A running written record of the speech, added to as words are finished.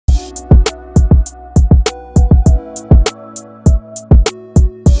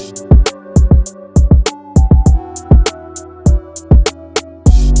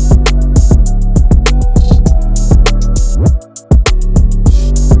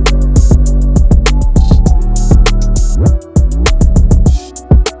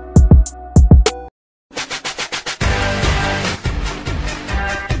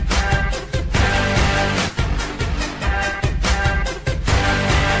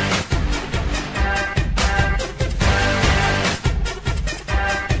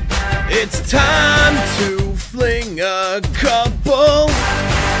time to fling a couple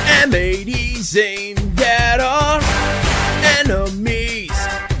M80s aimed at our enemies,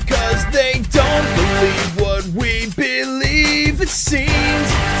 'cause they don't believe what we believe. It seems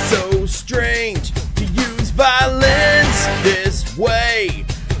so strange to use violence this way.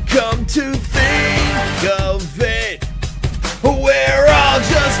 Come to think of it, we're all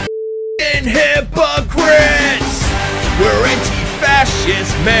just f***ing hypocrites. We're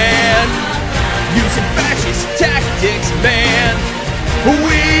anti-fascist, man, using fascist tactics, man.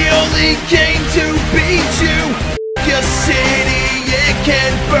 We only came to beat you. Your city, it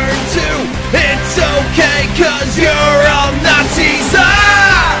can burn too. It's okay, 'cause you're all Nazis.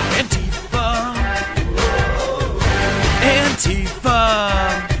 Antifa, Antifa.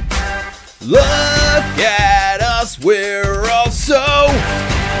 Look at us, we're all so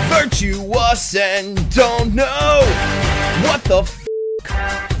virtuous and don't know what the f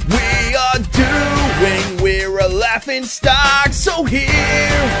we are doing. We're a laughing stock, so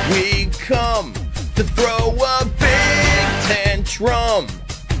here we come to throw a big tantrum.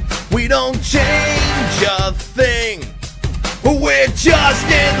 We don't change a thing, we're just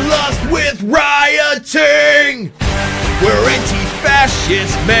in lust with rioting. We're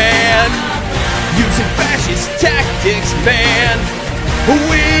anti-fascist, man, using fascist tactics, man.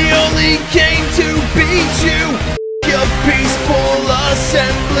 We only came to beat you. Your peaceful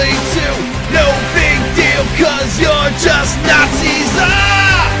assembly too. No big deal, 'cause you're just Nazis.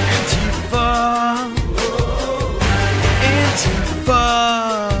 Antifa, Antifa.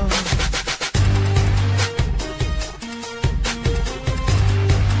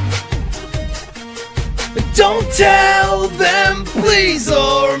 Don't tell them, please,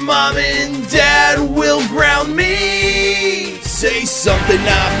 or mom and dad will ground me. Say something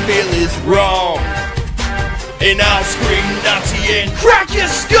I feel is wrong, and I'll scream Nazi and crack your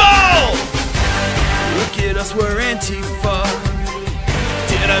skull. Look at us, we're Antifa.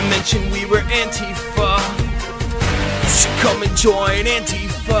 Did I mention we were Antifa? You should come and join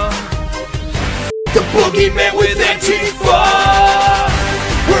Antifa. The boogeyman with Antifa.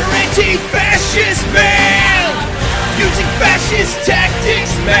 We're anti-fascist, man, using fascist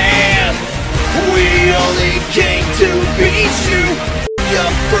tactics, man. We only came to beat you.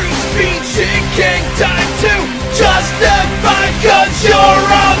 Your free speech, it can't die too. Justified, 'cause you're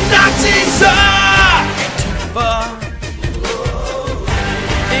all Nazis. Antifa,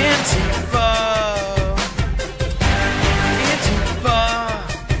 Antifa, Antifa.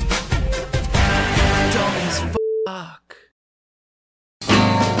 Dumb as fuck.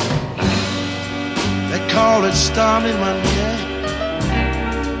 They call it stormy Monday,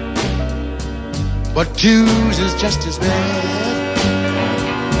 but Tuesday's just as bad.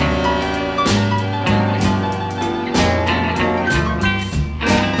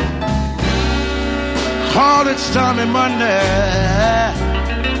 Call it stormy Monday,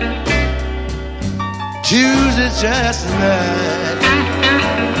 Tuesday's just as bad.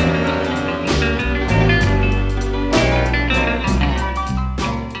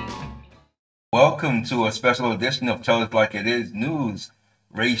 Welcome to a special edition of Tell It Like It Is News.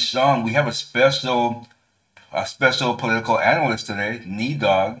 Ray Sean, we have a special political analyst today, Knee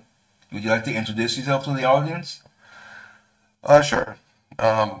Dog. Would you like to introduce yourself to the audience? Sure.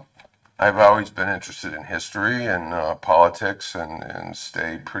 I've always been interested in history and politics and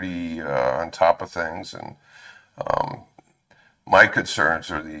stay pretty on top of things. And my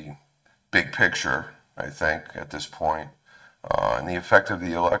concerns are the big picture, I think, at this point, and the effect of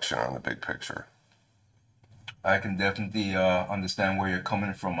the election on the big picture. I can definitely understand where you're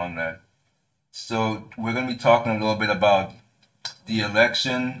coming from on that. So we're going to be talking a little bit about the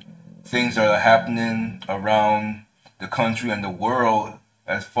election, things that are happening around the country and the world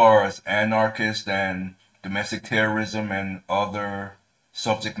as far as anarchist and domestic terrorism and other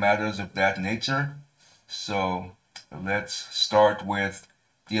subject matters of that nature. So let's start with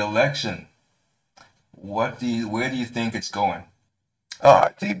the election. Where do you think it's going? I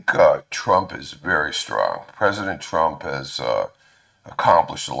think Trump is very strong. President Trump has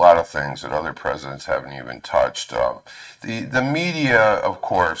accomplished a lot of things that other presidents haven't even touched. The media, of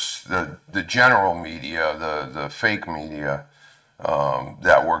course, the general media, the fake media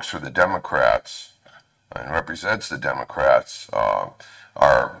that works for the Democrats and represents the Democrats,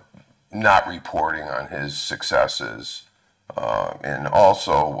 are not reporting on his successes. And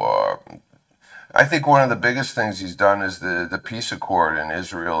also, I think one of the biggest things he's done is the peace accord in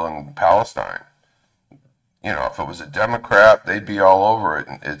Israel and Palestine. You know, if it was a Democrat, they'd be all over it.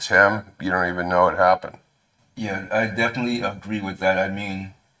 It's him. You don't even know it happened. Yeah, I definitely agree with that. I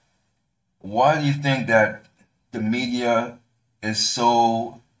mean, why do you think that the media is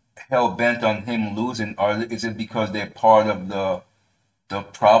so hell bent on him losing, or is it because they're part of the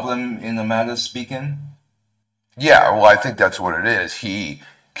problem in the matter speaking? Yeah, well, I think that's what it is. He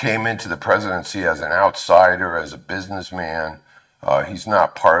came into the presidency as an outsider, as a businessman. He's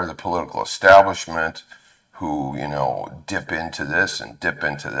not part of the political establishment who, dip into this and dip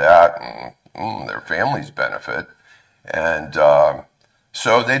into that, and their families benefit. And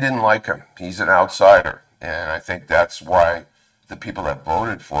so they didn't like him. He's an outsider. And I think that's why the people that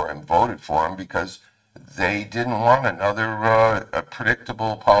voted for him because they didn't want another a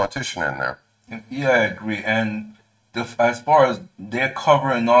predictable politician in there. Yeah, I agree. And as far as they're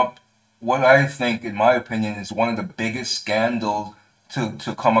covering up, what I think, in my opinion, is one of the biggest scandals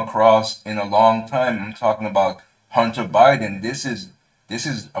to come across in a long time. I'm talking about Hunter Biden. This is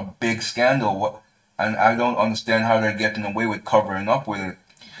a big scandal. And I don't understand how they're getting away with covering up with it.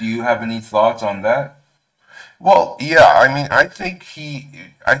 Do you have any thoughts on that? Well, yeah, I mean, I think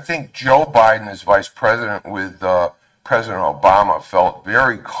Joe Biden as vice president with President Obama felt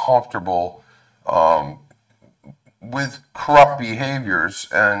very comfortable with corrupt behaviors,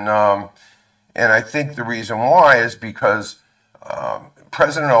 and I think the reason why is because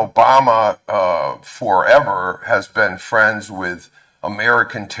President Obama forever has been friends with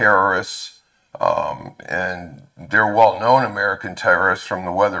American terrorists, and they're well-known American terrorists from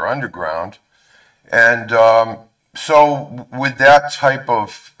the Weather Underground. And so, with that type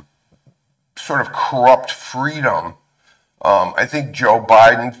of sort of corrupt freedom, I think Joe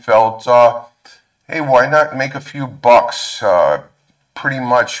Biden felt, hey, why not make a few bucks? Pretty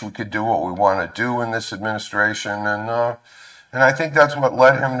much, we could do what we want to do in this administration, and I think that's what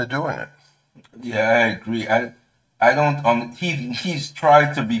led him to doing it. Yeah, I agree. I don't he's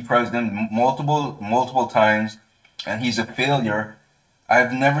tried to be president multiple times, and he's a failure.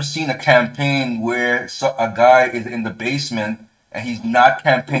 I've never seen a campaign where a guy is in the basement and he's not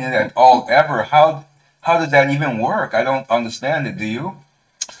campaigning at all ever. How does that even work? I don't understand it. Do you?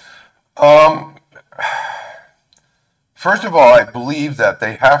 Um, First of all, I believe that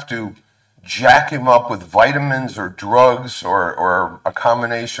they have to jack him up with vitamins or drugs or a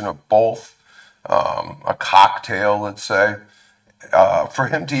combination of both, a cocktail, let's say, for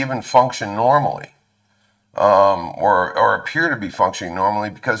him to even function normally, or appear to be functioning normally.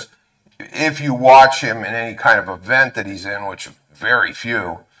 Because if you watch him in any kind of event that he's in, which very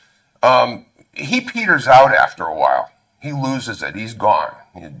few, he peters out after a while. He loses it. He's gone.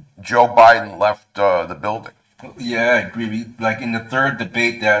 Joe Biden left the building. Yeah, I agree. Like in the third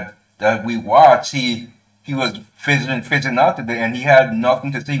debate that we watched, he was fizzing out today, and he had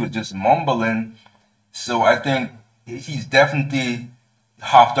nothing to say. He was just mumbling. So I think he's definitely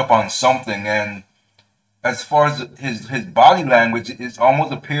hopped up on something. And as far as his body language, it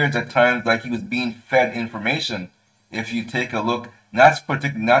almost appears at times like he was being fed information. If you take a look, not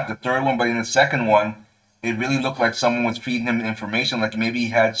the third one, but in the second one, it really looked like someone was feeding him information, like maybe he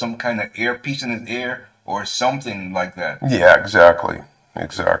had some kind of earpiece in his ear or something like that. Yeah, exactly,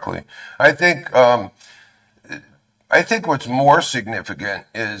 exactly. I think I think what's more significant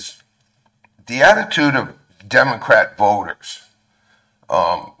is the attitude of Democrat voters,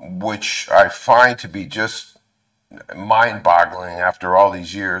 which I find to be just mind-boggling after all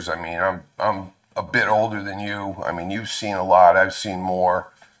these years. I mean, I'm a bit older than you. I mean, you've seen a lot. I've seen more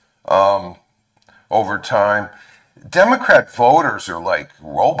over time. Democrat voters are like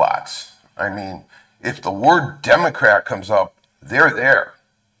robots. I mean, if the word Democrat comes up, they're there.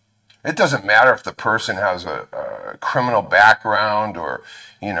 It doesn't matter if the person has a criminal background or,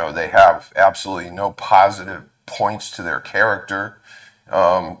 they have absolutely no positive points to their character.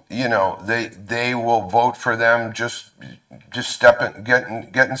 They will vote for them just step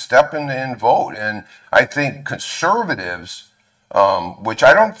in and vote. And I think conservatives, which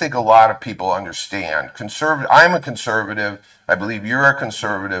I don't think a lot of people understand. I'm a conservative. I believe you're a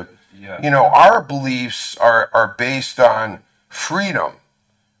conservative. Yeah. Our beliefs are based on freedom.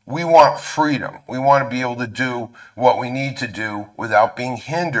 We want freedom. We want to be able to do what we need to do without being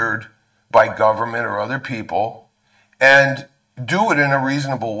hindered by government or other people, and do it in a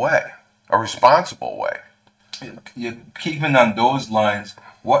reasonable way, a responsible way. Keeping on those lines,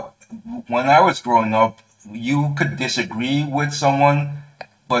 when I was growing up, you could disagree with someone,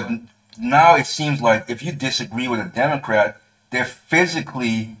 but now it seems like if you disagree with a Democrat, they're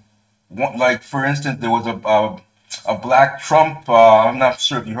physically, like for instance, there was a black Trump, I'm not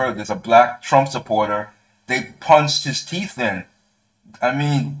sure if you heard this, a black Trump supporter, they punched his teeth in. I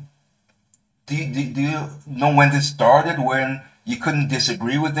mean, do you know when this started, when you couldn't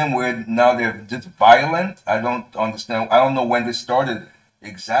disagree with them, where now they're just violent? I don't understand. I don't know when this started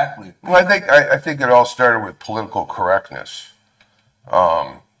exactly. Well, I think it all started with political correctness.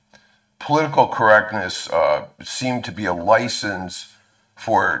 political correctness seemed to be a license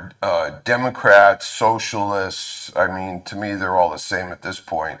for Democrats, socialists. I mean, to me, they're all the same at this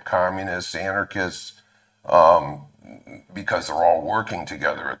point. Communists, anarchists, because they're all working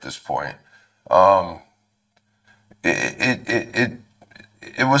together at this point. It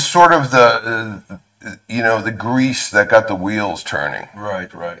was sort of the grease that got the wheels turning.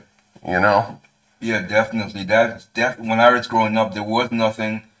 Right, right. You know? Yeah, definitely. When I was growing up, there was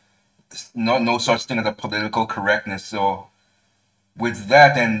nothing, no such thing as a political correctness. So with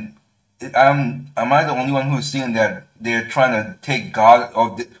that, and am I the only one who's seeing that they're trying to take God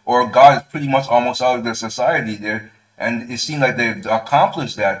or God is pretty much almost out of the society there, and it seems like they've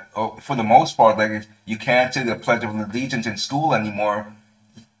accomplished that for the most part. Like you can't say the Pledge of Allegiance in school anymore.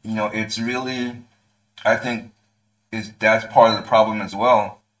 You know, it's really, I think, that's part of the problem as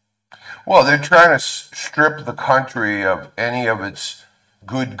well. Well, they're trying to strip the country of any of its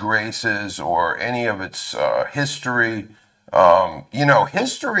good graces or any of its history.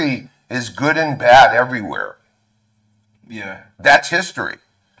 History is good and bad everywhere. Yeah. That's history.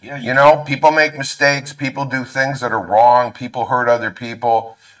 Yeah. People make mistakes, people do things that are wrong, people hurt other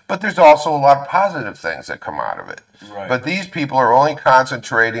people, but there's also a lot of positive things that come out of it. Right. But these people are only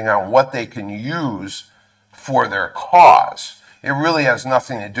concentrating on what they can use for their cause. It really has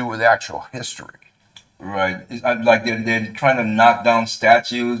nothing to do with actual history. Right. It's like they're trying to knock down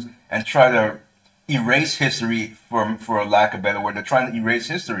statues and try to erase history for a lack of a better word. They're trying to erase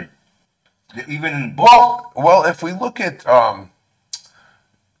history. Even in books. Well, if we look at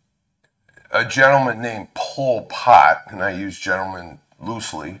a gentleman named Pol Pot, and I use gentleman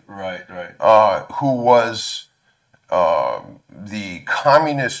loosely, right, who was the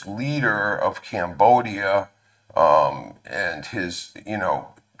communist leader of Cambodia, and his,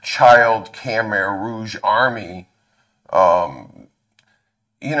 child Khmer Rouge army,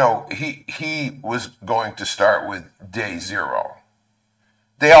 he was going to start with day zero.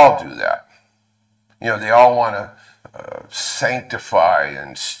 They all do that. They all want to sanctify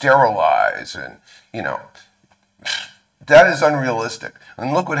and sterilize, and, that is unrealistic.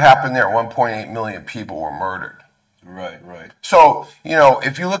 And look what happened there. 1.8 million people were murdered. Right, right. So,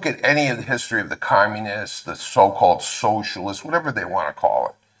 if you look at any of the history of the communists, the so-called socialists, whatever they want to call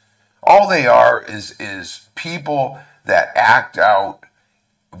it, all they are is people that act out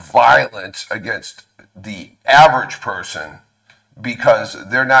violence against the average person because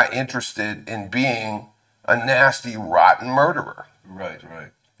they're not interested in being a nasty, rotten murderer. Right,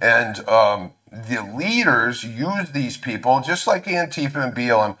 right. And the leaders use these people just like Antifa and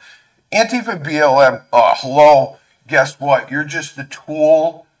BLM. Antifa and BLM, hello, guess what? You're just the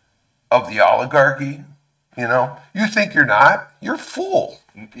tool of the oligarchy. You think you're not? You're a fool.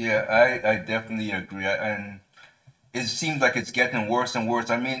 Yeah, I definitely agree. And it seems like it's getting worse and worse.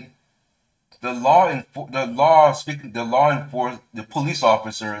 I mean, the police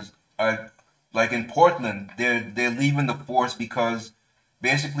officers are, like in Portland, they're leaving the force because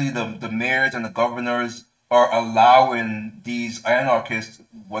basically the mayors and the governors are allowing these anarchists,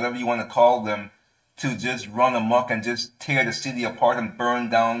 whatever you want to call them, to just run amok and just tear the city apart and burn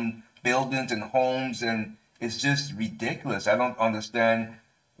down buildings and homes, and it's just ridiculous. I don't understand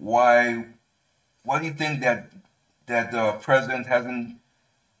why. Why do you think that the president hasn't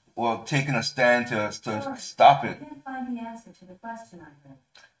taken a stand to stop it? I didn't find the answer to the question I read.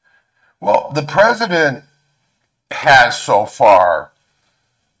 Well, the president has so far.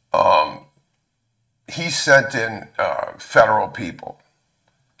 He sent in federal people.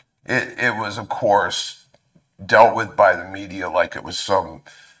 It was, of course, dealt with by the media like it was some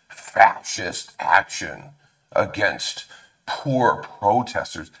fascist action against poor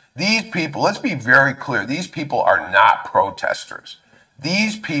protesters. These people, let's be very clear, these people are not protesters.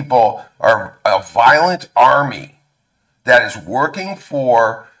 These people are a violent army that is working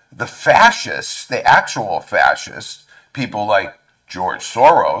for the fascists, the actual fascists, people like George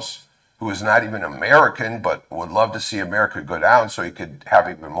Soros, who is not even American, but would love to see America go down so he could have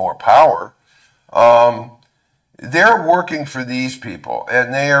even more power. They're working for these people,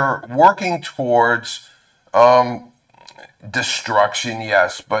 and they are working towards destruction,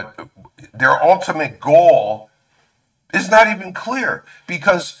 yes, but their ultimate goal is not even clear,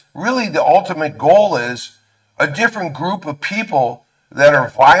 because really the ultimate goal is a different group of people that are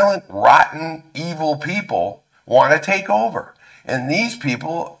violent, rotten, evil people want to take over. And these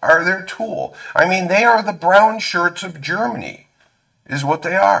people are their tool. I mean, they are the brown shirts of Germany, is what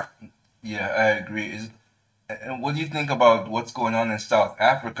they are. Yeah, I agree. And what do you think about what's going on in South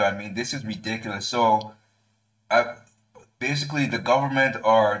Africa? I mean, this is ridiculous. So, basically, the government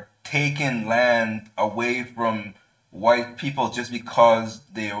are taking land away from white people just because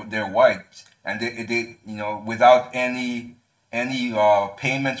they're white, and they without any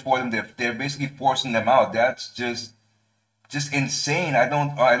payments for them, they're basically forcing them out. That's just insane. I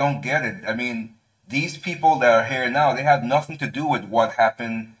don't get it. I mean, these people that are here now, they have nothing to do with what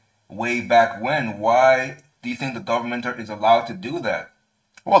happened way back when. Why do you think the government is allowed to do that?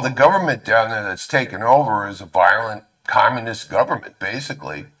 Well, the government down there that's taken over is a violent communist government,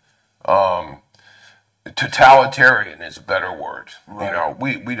 basically. Totalitarian is a better word. Right. You know,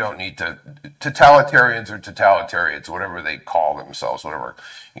 we don't need to. Totalitarians are totalitarians, whatever they call themselves, whatever,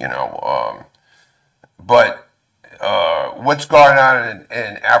 you know. But what's going on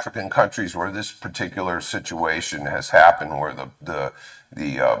in African countries where this particular situation has happened, where the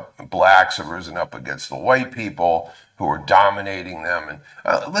blacks have risen up against the white people who are dominating them,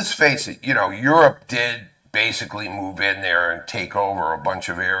 and let's face it, you know, Europe did basically move in there and take over a bunch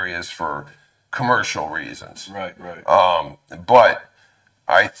of areas for commercial reasons. Right, right. But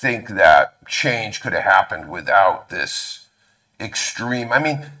I think that change could have happened without this extreme. I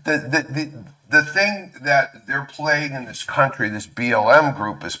mean, the thing that they're playing in this country, this BLM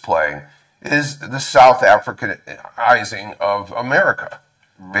group is playing, is the South Africanizing of America,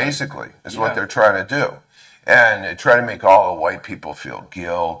 basically, is what they're trying to do. And they try to make all the white people feel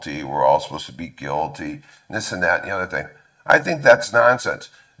guilty. We're all supposed to be guilty, this and that and the other thing. I think that's nonsense.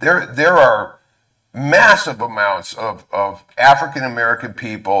 There are massive amounts of African American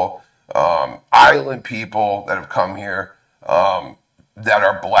people, island people that have come here, that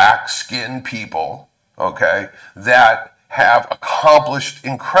are black skinned people, okay, that have accomplished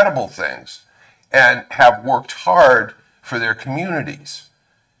incredible things and have worked hard for their communities.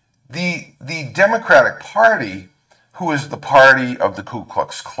 The Democratic Party, who is the party of the Ku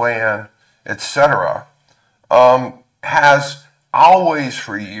Klux Klan, etc., has always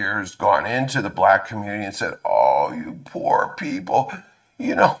for years gone into the black community and said, "Oh, you poor people,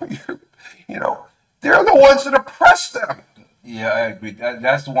 you know, they're the ones that oppress them." Yeah, I agree.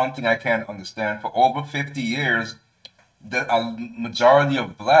 That's the one thing I can't understand. For over 50 years, the majority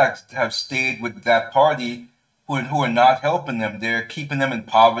of blacks have stayed with that party who are not helping them. They're keeping them in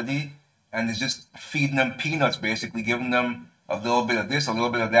poverty, and it's just feeding them peanuts, basically, giving them a little bit of this, a little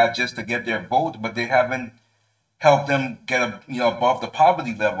bit of that, just to get their vote, but they haven't helped them get above the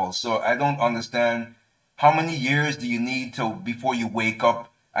poverty level. So I don't understand, how many years do you need before you wake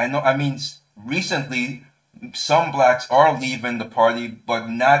up? I mean, recently, some blacks are leaving the party, but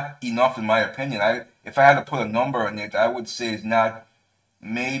not enough, in my opinion. If I had to put a number on it, I would say it's not.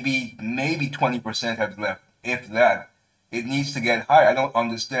 Maybe 20% have left, if that. It needs to get higher. I don't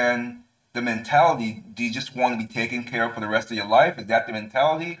understand the mentality. Do you just want to be taken care of for the rest of your life? Is that the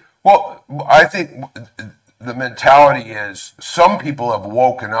mentality? Well, I think the mentality is some people have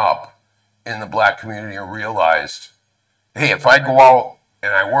woken up in the black community and realized, hey, if I go out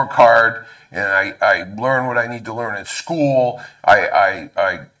and I work hard and I learn what I need to learn in school, I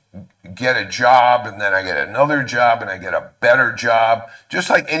get a job, and then I get another job, and I get a better job, just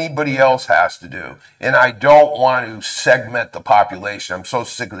like anybody else has to do. And I don't want to segment the population. I'm so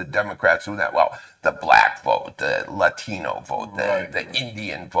sick of the Democrats doing that. Well, the black vote, the Latino vote, the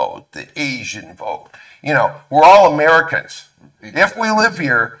Indian vote, the Asian vote. You know, we're all Americans. If we live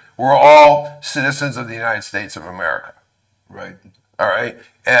here, we're all citizens of the United States of America. Right. All right?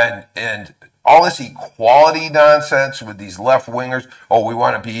 And all this equality nonsense with these left-wingers, oh, we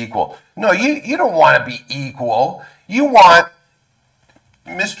want to be equal. No, you don't want to be equal. You want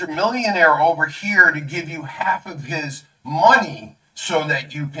Mr. Millionaire over here to give you half of his money so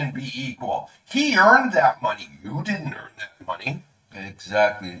that you can be equal. He earned that money. You didn't earn that money.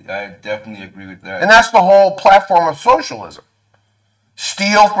 Exactly. I definitely agree with that. And that's the whole platform of socialism.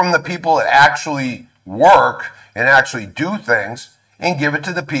 Steal from the people that actually work and actually do things, and give it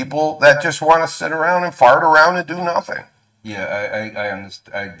to the people that just want to sit around and fart around and do nothing. Yeah, I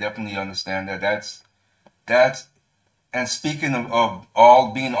understand. I definitely understand that. That's. And speaking of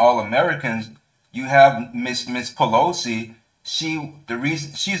being all Americans, you have Miss Pelosi.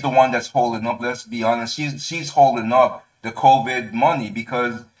 She's the one that's holding up. Let's be honest. She's holding up the COVID money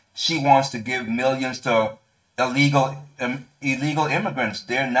because she wants to give millions to illegal immigrants.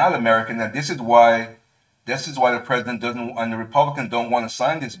 They're not American, and this is why the president doesn't, and the Republicans don't want to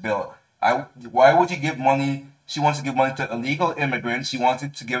sign this bill. Why would you give money? She wants to give money to illegal immigrants. She wants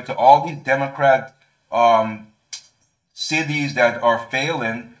to give it to all these Democrat cities that are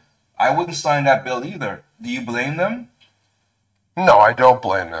failing. I wouldn't sign that bill either. Do you blame them? No, I don't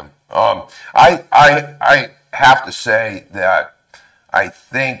blame them. I have to say that I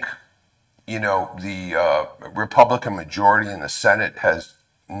think, the Republican majority in the Senate has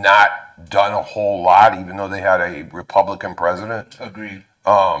not done a whole lot, even though they had a Republican president. Agreed.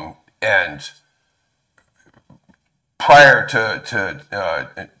 And prior to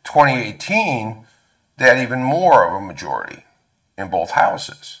 2018, they had even more of a majority in both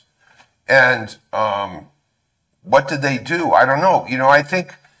houses. And what did they do? I don't know. I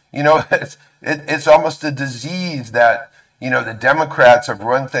think, it's almost a disease that, the Democrats have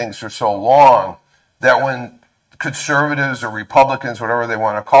run things for so long that when conservatives or Republicans, whatever they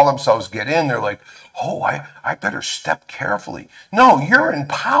want to call themselves, get in, they're like, oh, I better step carefully. No, you're in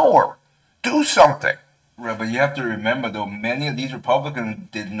power. Do something. Right, but you have to remember, though, many of these Republicans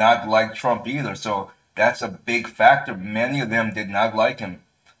did not like Trump either. So that's a big factor. Many of them did not like him.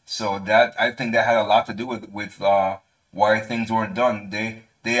 So that, I think that had a lot to do with why things weren't done.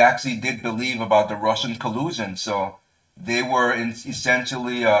 They actually did believe about the Russian collusion. So they were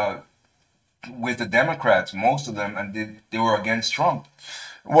essentially with the Democrats, most of them, and they were against Trump.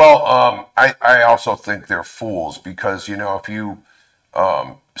 Well, I also think they're fools because, if you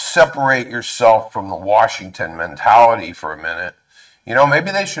separate yourself from the Washington mentality for a minute,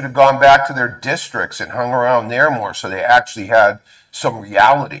 maybe they should have gone back to their districts and hung around there more so they actually had some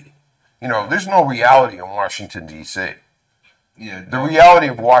reality. There's no reality in Washington, D.C. Yeah, The reality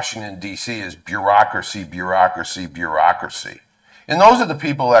of Washington, D.C. is bureaucracy, bureaucracy, bureaucracy. And those are the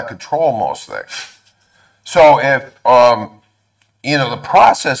people that control most things. So if, the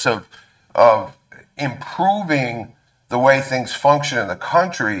process of improving the way things function in the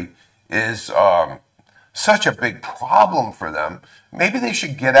country is such a big problem for them, maybe they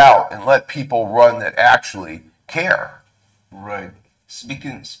should get out and let people run that actually care. right. Speak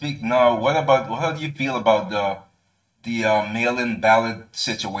now. How do you feel about the mail-in ballot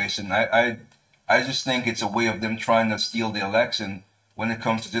situation? I just think it's a way of them trying to steal the election when it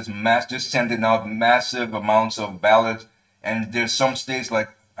comes to just sending out massive amounts of ballots. And there's some states like,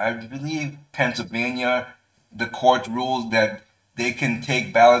 I believe Pennsylvania, the court ruled that they can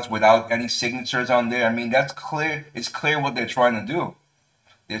take ballots without any signatures on there. I mean, that's clear. It's clear what they're trying to do.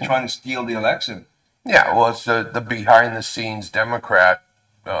 They're trying to steal the election. Yeah, well, it's the behind-the-scenes Democrat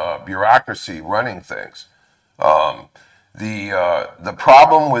bureaucracy running things. The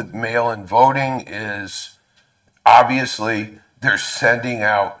problem with mail-in voting is obviously they're sending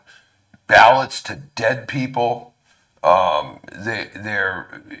out ballots to dead people.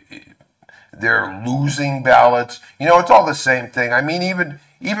 They're losing ballots. It's all the same thing. I mean, even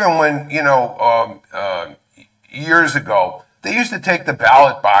when years ago they used to take the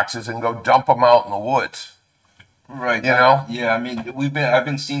ballot boxes and go dump them out in the woods. Right. Yeah. I mean, I've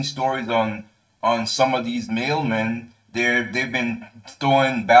been seeing stories on some of these mailmen. They've been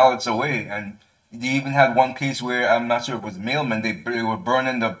throwing ballots away, and they even had one case where I'm not sure if it was mailmen. They were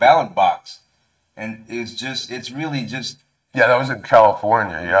burning the ballot box, and it's really just. Yeah, that was in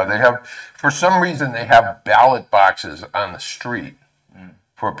California. Yeah, for some reason they have ballot boxes on the street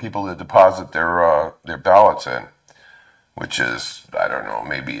for people to deposit their ballots in, which is, I don't know,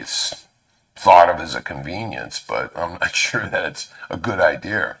 maybe it's thought of as a convenience, but I'm not sure that it's a good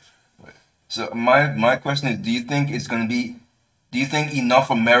idea. So my question is, do you think enough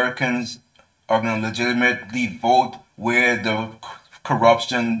Americans are going to legitimately vote where the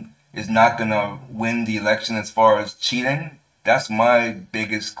corruption is not going to win the election as far as cheating? That's my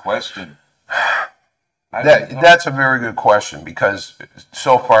biggest question. That's a very good question because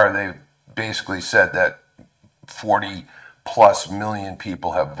so far they've basically said that 40 plus million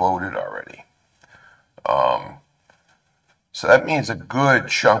people have voted already. So that means a good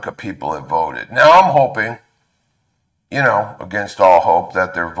chunk of people have voted. Now I'm hoping, against all hope,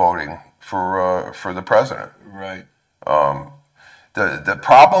 that they're voting for the president. Right. The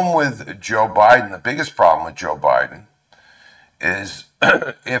problem with Joe Biden, the biggest problem with Joe Biden, is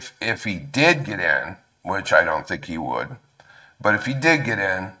if he did get in, which I don't think he would, but if he did get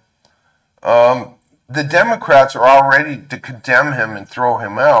in, the Democrats are all ready to condemn him and throw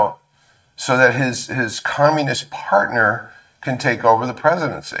him out so that his communist partner can take over the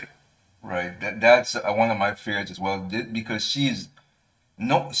presidency. Right. That's one of my fears as well, because she's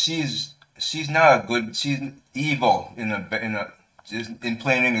not a good. She's evil in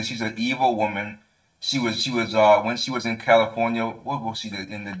plain English. She's an evil woman. She was when she was in California. What was she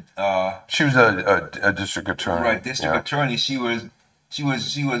in the? She was a district attorney. Right, district attorney. She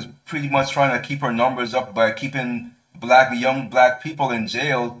was pretty much trying to keep her numbers up by keeping young black people in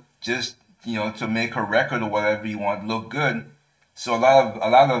jail, just to make her record or whatever you want look good. So a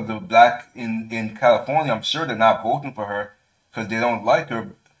lot of the black in California, I'm sure they're not voting for her because they don't like her,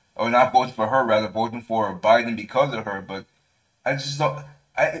 or not voting for her, rather voting for Biden because of her. But I just don't.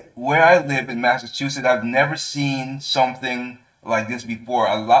 Where I live in Massachusetts, I've never seen something like this before.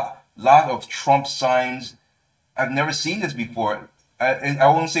 Lot of Trump signs. I've never seen this before. I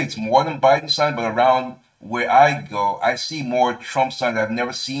won't say it's more than Biden signs, but around where I go, I see more Trump signs. I've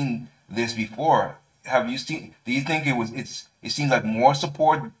never seen this before. Have you seen? Do you think it seems like more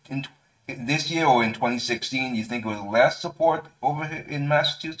support in this year or in 2016? You think it was less support over here in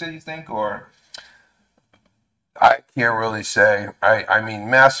Massachusetts? You think or? I can't really say. I mean,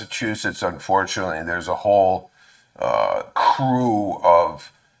 Massachusetts, unfortunately, there's a whole crew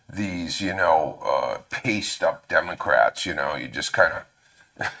of these, paced up Democrats. You just kind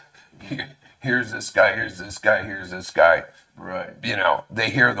of, here's this guy, here's this guy, here's this guy. Right. They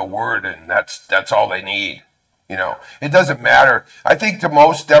hear the word and that's all they need. It doesn't matter. I think to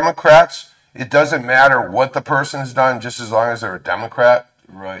most Democrats, it doesn't matter what the person's done, just as long as they're a Democrat.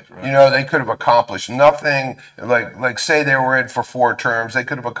 Right. They could have accomplished nothing. Like say they were in for 4 terms, they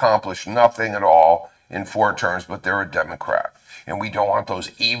could have accomplished nothing at all in 4 terms, but they're a Democrat. And we don't want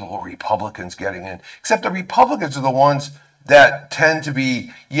those evil Republicans getting in. Except the Republicans are the ones that tend to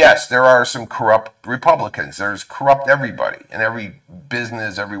be, yes, there are some corrupt Republicans. There's corrupt everybody in every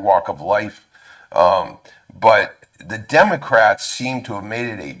business, every walk of life. But the Democrats seem to have made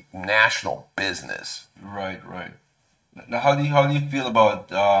it a national business. Right. Now, how do you feel about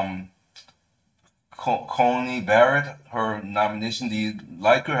Coney Barrett, her nomination? Do you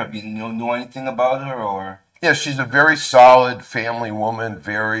like her? Have you know anything about her or? Yeah, she's a very solid family woman,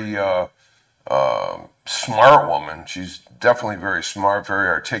 very smart woman. She's definitely very smart, very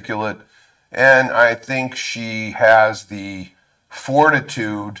articulate, and I think she has the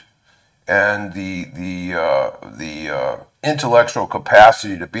fortitude and the intellectual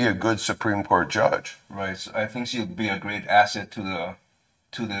capacity to be a good Supreme Court judge. Right. So I think she'll be a great asset to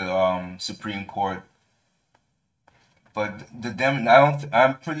the Supreme Court. But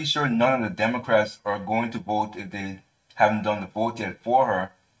I'm pretty sure none of the Democrats are going to vote if they haven't done the vote yet for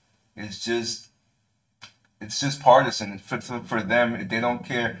her. It's just partisan. For them, they don't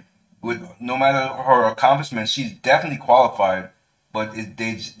care. No matter her accomplishments, she's definitely qualified. But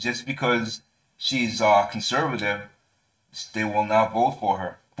just because she's conservative, they will not vote for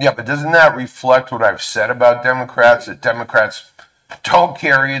her. Yeah, but doesn't that reflect what I've said about Democrats? That Democrats don't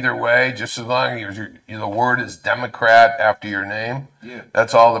care either way, just as long as the word is Democrat after your name. Yeah.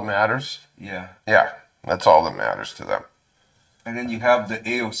 That's all that matters. Yeah. Yeah, that's all that matters to them. And then you have the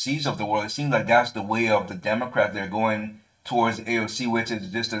AOCs of the world. It seems like that's the way of the Democrat. They're going towards AOC, which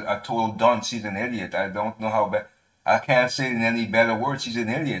is just a total dunce. She's an idiot. I don't know how bad. I can't say it in any better words. She's an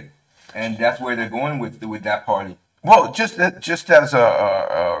idiot, and that's where they're going with that party. Well, just as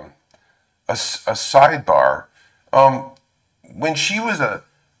a sidebar, when she was a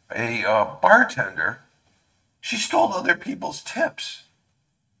bartender, she stole other people's tips.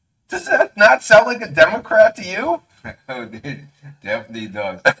 Does that not sound like a Democrat to you? It definitely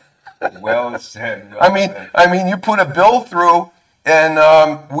does. Well said. I mean, you put a bill through, and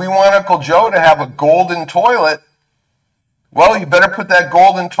we want Uncle Joe to have a golden toilet. Well, you better put that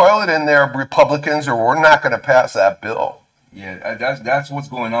golden toilet in there, Republicans, or we're not going to pass that bill. Yeah, that's what's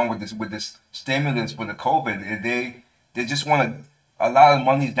going on with this stimulus for the COVID. They just want to. A lot of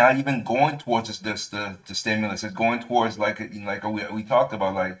money is not even going towards the stimulus. It's going towards like we talked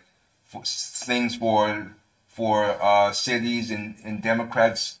about, like things for cities and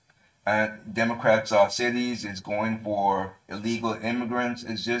Democrats cities. It's going for illegal immigrants.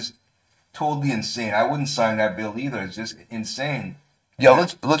 It's just totally insane. I wouldn't sign that bill either. It's just insane. Yeah,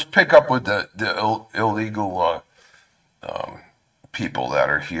 let's pick up with the illegal people that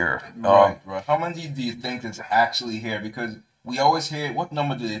are here. Right. How many do you think is actually here? Because we always hear, what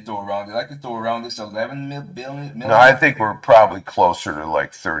number do they throw around? They like to throw around this 11 billion. No, I think we're probably closer to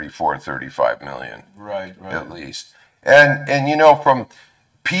like 34, 35 million. Right. At least. And from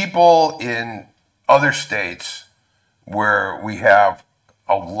people in other states where we have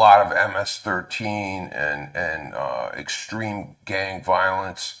a lot of MS-13 and extreme gang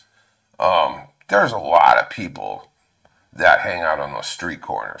violence, there's a lot of people that hang out on those street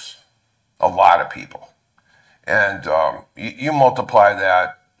corners. A lot of people. And you multiply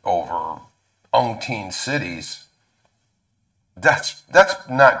that over umpteen cities, that's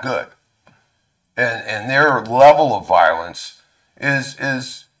not good. And their level of violence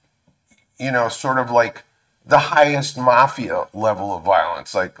is sort of like the highest mafia level of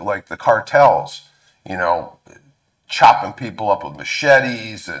violence, like the cartels, chopping people up with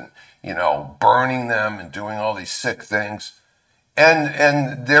machetes and burning them and doing all these sick things.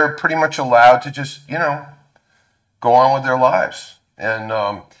 And they're pretty much allowed to just go on with their lives. And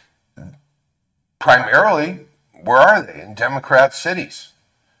primarily, where are they? In Democrat cities.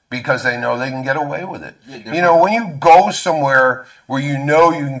 because they know they can get away with it. Yeah, You know, when you go somewhere where you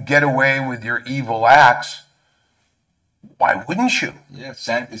know you can get away with your evil acts, why wouldn't you? Yeah,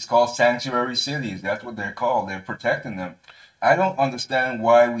 it's called sanctuary cities. That's what they're called. They're protecting them. I don't understand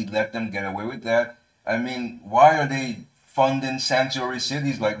why we let them get away with that. I mean, why are they funding sanctuary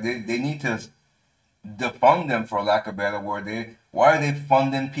cities? Like they need to defund them, for lack of a better word. Why are they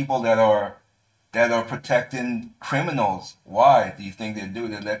funding people that are protecting criminals? Why do you think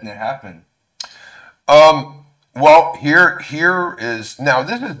they're letting it happen? Well, here is now.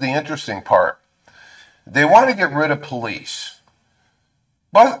 This is the interesting part. They want to get rid of police,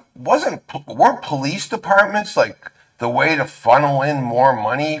 but weren't police departments like the way to funnel in more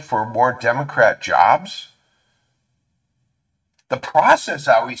money for more Democrat jobs? The process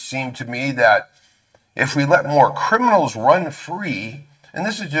always seemed to me that if we let more criminals run free, and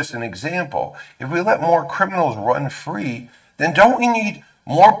this is just an example, if we let more criminals run free, then don't we need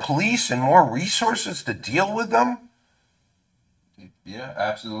more police and more resources to deal with them? Yeah,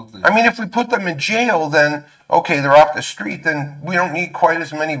 absolutely. I mean, if we put them in jail, then, okay, they're off the street, then we don't need quite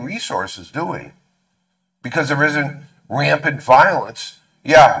as many resources, do we? Because there isn't rampant violence.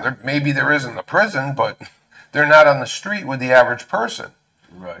 Yeah, maybe there is in the prison, but they're not on the street with the average person.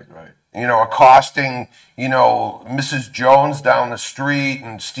 Right, right. You know, accosting, you know, Mrs. Jones down the street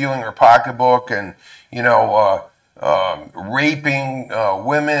and stealing her pocketbook and, you know, raping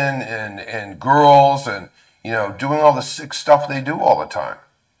women and girls and, you know, doing all the sick stuff they do all the time.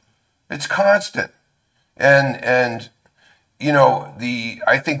 It's constant. And you know,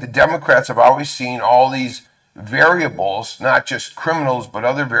 I think the Democrats have always seen all these variables, not just criminals, but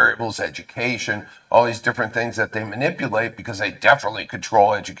other variables, education, all these different things that they manipulate because they definitely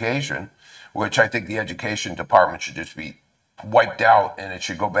control education, which I think the education department should just be wiped out and it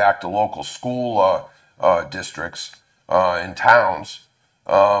should go back to local school districts in towns.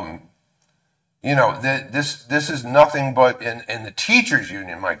 You know, this is nothing but, and the teachers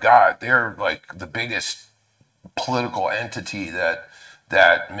union, my God, they're like the biggest political entity that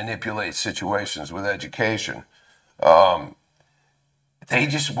manipulates situations with education. They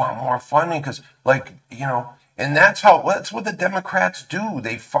just want more funding because, like, you know, and that's what the Democrats do.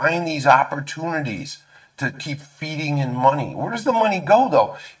 They find these opportunities to keep feeding in money. Where does the money go,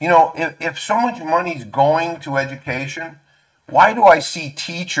 though? You know, if so much money is going to education, why do I see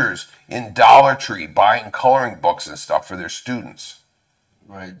teachers in Dollar Tree buying coloring books and stuff for their students?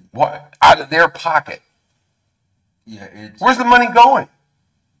 Right. What, out of their pocket? Yeah, where's the money going?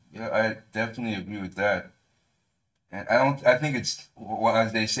 Yeah, I definitely agree with that. And I think it's, well,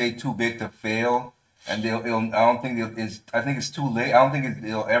 as they say, too big to fail. And I think it's too late. I don't think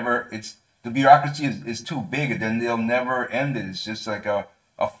the bureaucracy is too big, and then they'll never end it. It's just like a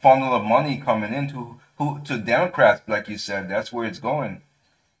funnel of money coming into to Democrats, like you said. That's where it's going.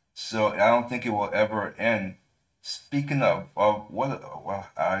 So I don't think it will ever end. Speaking of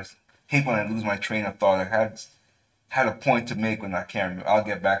I hate when I lose my train of thought. I had a point to make when I can't remember. I'll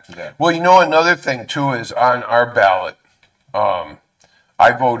get back to that. Well, you know, another thing too is on our ballot. I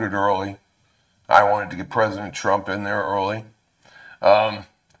voted early. I wanted to get President Trump in there early.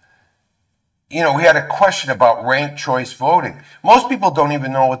 You know, we had a question about ranked choice voting. Most people don't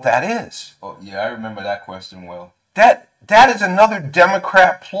even know what that is. Oh, yeah, I remember that question well. That is another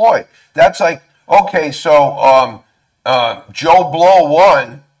Democrat ploy. That's like, okay, so Joe Blow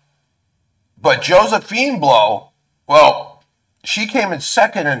won, but Josephine Blow, well, she came in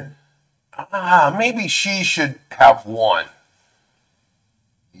second, and maybe she should have won.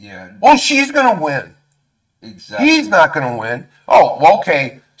 Yeah. Well, she's going to win. Exactly. He's not going to win. Oh,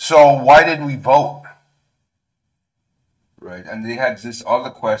 okay. So why did we vote? Right. And they had this other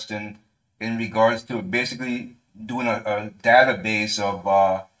question in regards to basically doing a database of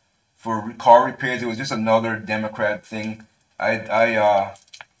for car repairs. It was just another Democrat thing. I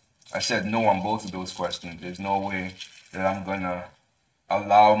said no on both of those questions. There's no way that I'm gonna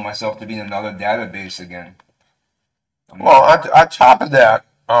allow myself to be in another database again. Well, on top of that,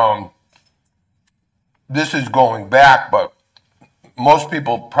 this is going back, but most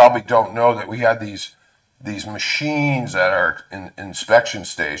people probably don't know that we had these machines that are in inspection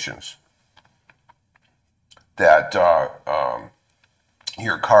stations that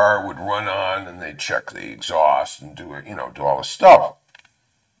your car would run on, and they'd check the exhaust and do all the stuff.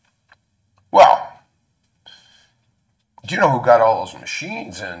 Well, do you know who got all those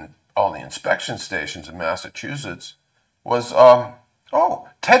machines and all the inspection stations in Massachusetts? Was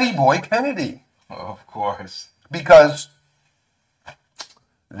Teddy Boy Kennedy. Of course. Because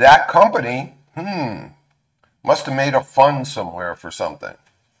that company, must have made a fund somewhere for something.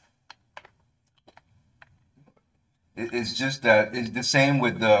 It's just that it's the same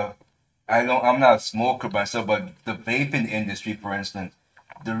with the. I'm not a smoker myself, but the vaping industry, for instance,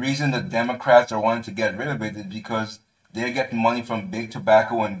 the reason the Democrats are wanting to get rid of it is because they're getting money from big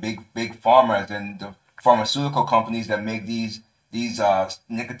tobacco and big farmers and the pharmaceutical companies that make these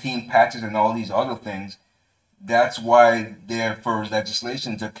nicotine patches and all these other things. That's why they're for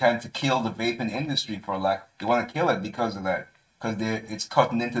legislation to kill the vaping industry for they want to kill it because of that, because it's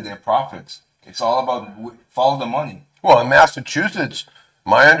cutting into their profits. It's all about follow the money. Well, in Massachusetts,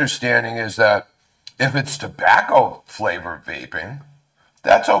 my understanding is that if it's tobacco flavored vaping,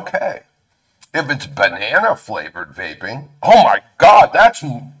 that's okay. If it's banana flavored vaping, oh my God, that's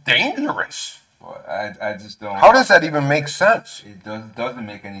dangerous. Well, I just don't. How does that even make sense? It doesn't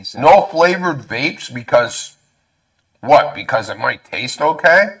make any sense. No flavored vapes because what? Because it might taste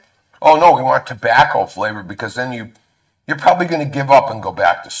okay? Oh no, we want tobacco flavored because then you're probably going to give up and go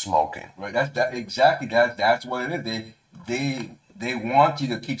back to smoking. Right. Exactly. That's what it is. They want you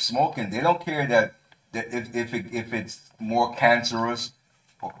to keep smoking. They don't care that if it's more cancerous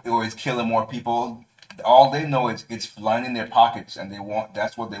or it's killing more people. All they know is it's lining their pockets, and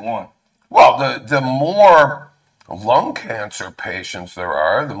that's what they want. Well, the more lung cancer patients there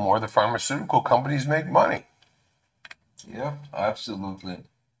are, the more the pharmaceutical companies make money. Yeah, absolutely.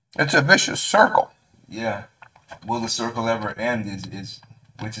 It's a vicious circle. Yeah. Will the circle ever end?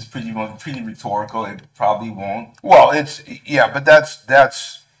 Which is pretty rhetorical. It probably won't. Well, but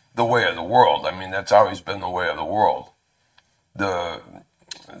that's the way of the world. I mean, that's always been the way of the world. The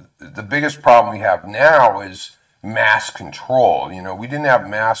biggest problem we have now is mass control. You know, we didn't have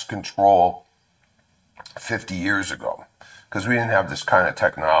mass control 50 years ago because we didn't have this kind of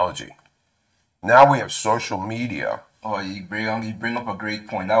technology. Now we have social media. Oh, you bring up a great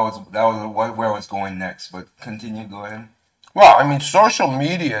point. That was where I was going next. But continue. Go ahead. Well, I mean, social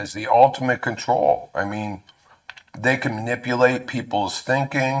media is the ultimate control. I mean, they can manipulate people's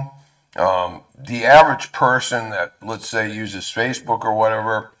thinking. The average person that, let's say, uses Facebook or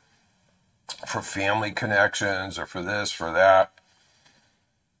whatever for family connections or for this, for that,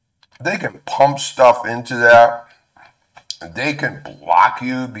 they can pump stuff into that. They can block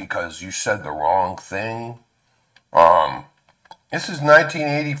you because you said the wrong thing. This is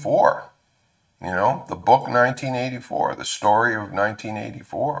 1984. You know, the book 1984, the story of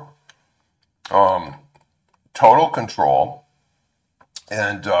 1984. Total control.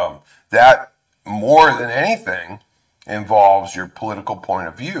 And that, more than anything, involves your political point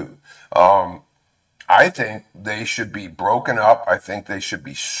of view. I think they should be broken up. I think they should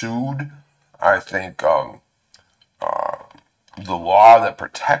be sued. I think the law that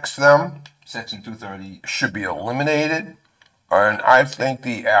protects them, Section 230, should be eliminated. And I think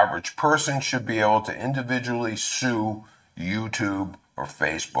the average person should be able to individually sue YouTube or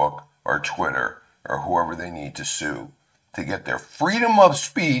Facebook or Twitter or whoever they need to sue to get their freedom of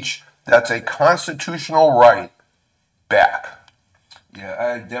speech, that's a constitutional right, back. Yeah,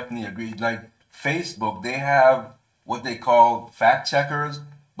 I definitely agree. Like Facebook, they have what they call fact checkers,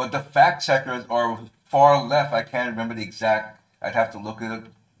 but the fact checkers are far left. I can't remember the exact. I'd have to look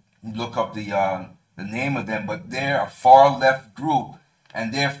up the name of them, but they're a far left group,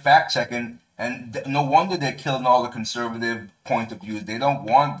 and they're fact checking. And no wonder they're killing all the conservative point of views. They don't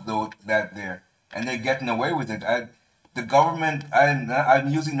want that there, and they're getting away with it. The government, I'm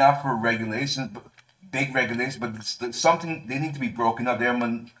using not for regulations, but big regulations, but it's something they need to be broken up.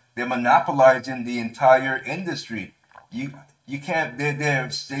 They're monopolizing the entire industry. You can't.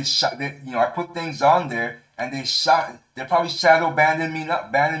 I put things on there, and they're probably shadow banning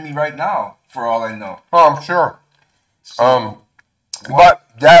me right now for all I know. Oh, I'm sure. But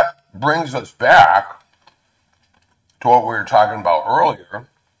that brings us back to what we were talking about earlier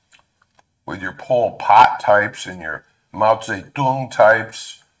with your Pol Pot types and your Mao Zedong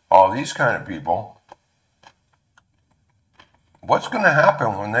types, all these kind of people. What's going to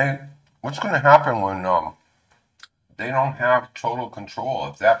happen when they don't have total control,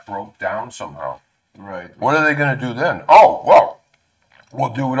 if that broke down somehow? Right. What are they going to do then? Oh, well,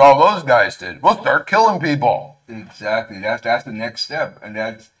 we'll do what all those guys did. We'll start killing people. Exactly. That's the next step.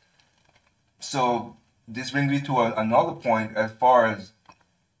 And so this brings me to another point as far as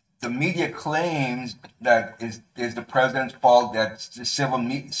the media claims that is the president's fault, that a civil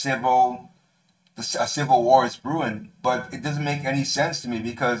war is brewing, but it doesn't make any sense to me,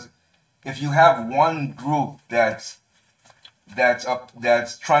 because if you have one group that's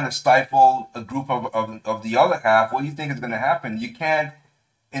trying to stifle a group of the other half, what do you think is going to happen? You can't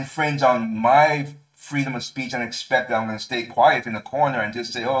infringe on my freedom of speech and expect that I'm going to stay quiet in the corner and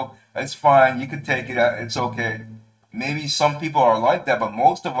just say, oh, it's fine, you can take it, it's okay. Maybe some people are like that, but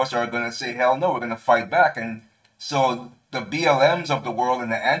most of us are going to say, hell no, we're going to fight back. And So the BLMs of the world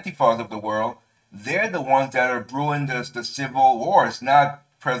and the Antifas of the world, they're the ones that are brewing the civil war. It's not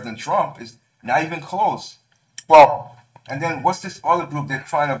President Trump. It's not even close. Well, And then what's this other group they're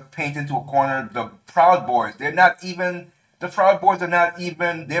trying to paint into a corner? The Proud Boys. They're not even, the Proud Boys are not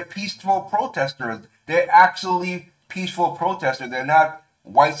even, they're peaceful protesters. They're actually peaceful protesters. They're not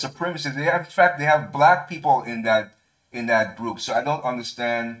white supremacists. They have, in fact, they have black people in that group. So I don't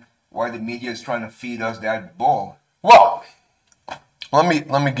understand why the media is trying to feed us that bull. well, let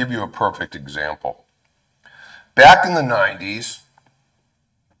me give you a perfect example. Back in the 90s,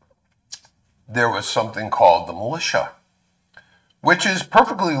 there was something called the militia, which is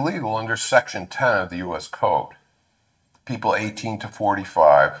perfectly legal under Section 10 of the U.S. Code. People 18 to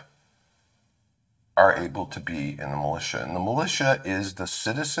 45 are able to be in the militia. And the militia is the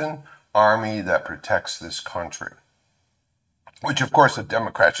citizen army that protects this country. Which, of course, the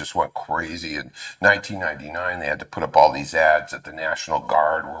Democrats just went crazy. In 1999, they had to put up all these ads that the National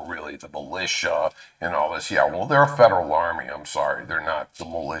Guard were really the militia and all this. Yeah, well, they're a federal army. I'm sorry. They're not the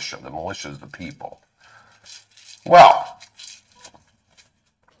militia. The militia is the people. Well,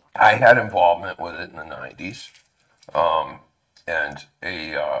 I had involvement with it in the 90s. And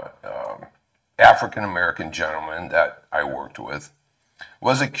a African-American gentleman that I worked with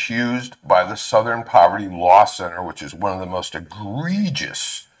was accused by the Southern Poverty Law Center, which is one of the most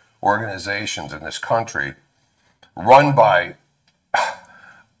egregious organizations in this country, run by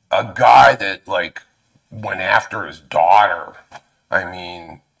a guy that, like, went after his daughter. I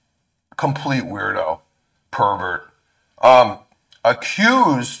mean, complete weirdo, pervert.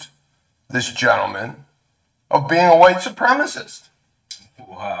 Accused this gentleman of being a white supremacist.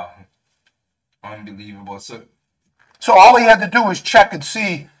 Wow. Unbelievable. So all he had to do was check and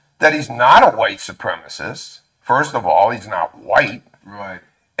see that he's not a white supremacist. First of all, he's not white. Right.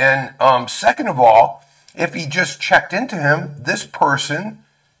 And second of all, if he just checked into him, this person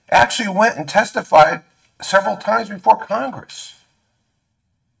actually went and testified several times before Congress.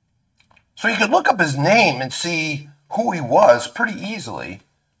 So you could look up his name and see who he was pretty easily,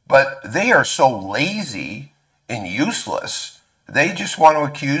 but they are so lazy and useless. They just want to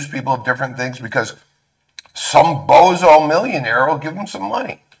accuse people of different things because some bozo millionaire will give them some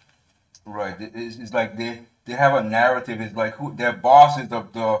money. Right. It's like they have a narrative. It's like their boss is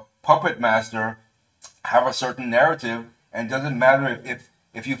the puppet master, have a certain narrative, and it doesn't matter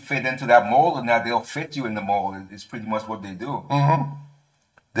if you fit into that mold or not, they'll fit you in the mold. It's pretty much what they do. Mm-hmm.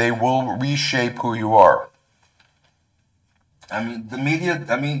 They will reshape who you are. I mean, the media,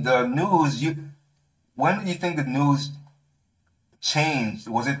 the news, when do you think the news changed?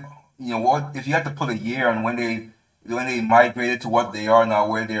 Was it, what, if you had to put a year on when they migrated to what they are now,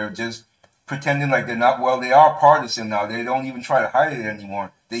 where they're just pretending like they're not, well, they are partisan now. They don't even try to hide it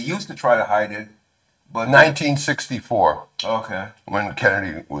anymore. They used to try to hide it, but 1964. Okay. When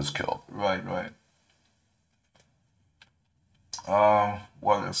Kennedy was killed. Right.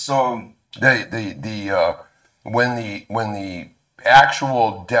 Well, so when the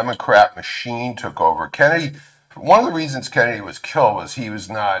actual Democrat machine took over, Kennedy. One of the reasons Kennedy was killed was he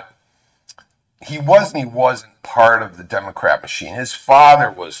wasn't part of the Democrat machine. His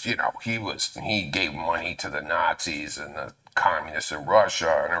father was, he gave money to the Nazis and the communists in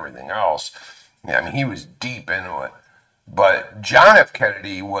Russia and everything else. Yeah, I mean, he was deep into it. But John F.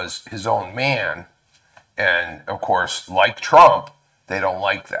 Kennedy was his own man. And, of course, like Trump, they don't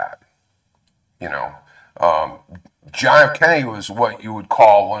like that. John F. Kennedy was what you would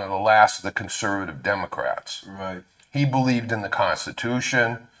call one of the last of the conservative Democrats. Right. He believed in the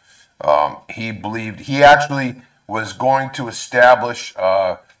Constitution. He actually was going to establish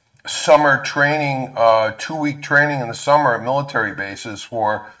summer training, 2-week training in the summer at military bases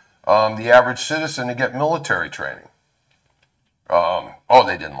for the average citizen to get military training.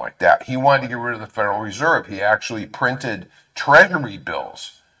 They didn't like that. He wanted to get rid of the Federal Reserve. He actually printed treasury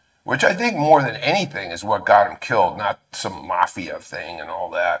bills, which I think more than anything is what got him killed, not some mafia thing and all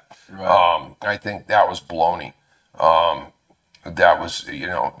that. Right. I think that was baloney. That was,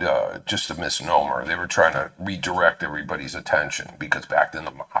 just a misnomer. They were trying to redirect everybody's attention because back then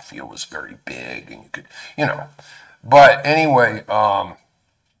the mafia was very big and you could, But anyway,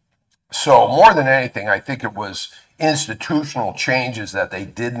 so more than anything, I think it was institutional changes that they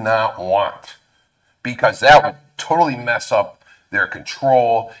did not want because that would totally mess up their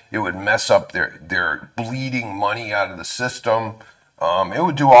control. It would mess up their bleeding money out of the system. It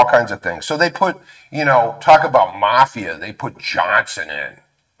would do all kinds of things. So they put, talk about mafia, they put Johnson in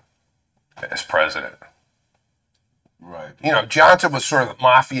as president. Right. Johnson was sort of the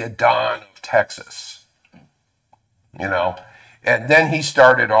mafia don of Texas, And then he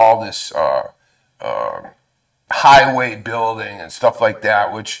started all this highway building and stuff like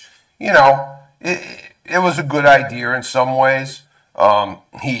that, which, it was a good idea in some ways.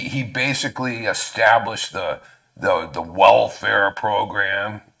 He basically established the welfare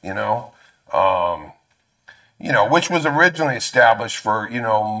program, which was originally established for,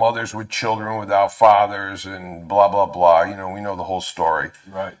 mothers with children without fathers and blah, blah, blah. We know the whole story.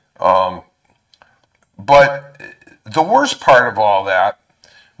 Right. But the worst part of all that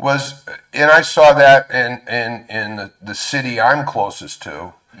was, and I saw that in the city I'm closest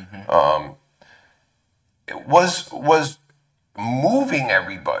to, it was moving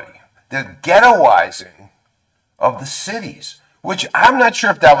everybody, the ghettoizing of the cities, which I'm not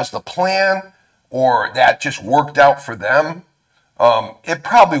sure if that was the plan or that just worked out for them. It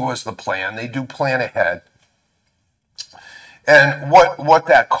probably was the plan. They do plan ahead. And what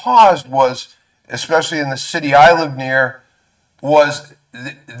that caused was, especially in the city I live near, was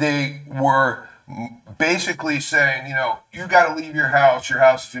they were basically saying, you got to leave your house is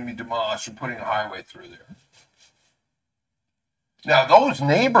going to be demolished, we're putting a highway through there. Now, those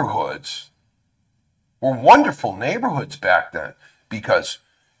neighborhoods were wonderful neighborhoods back then, because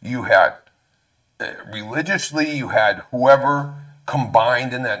you had religiously, you had whoever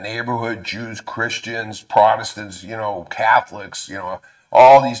combined in that neighborhood, Jews, Christians, Protestants, Catholics,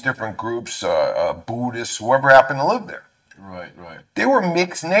 all these different groups, Buddhists, whoever happened to live there. Right, right. They were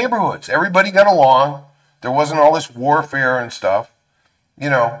mixed neighborhoods. Everybody got along. There wasn't all this warfare and stuff,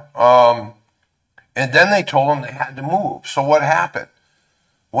 and then they told them they had to move. So what happened?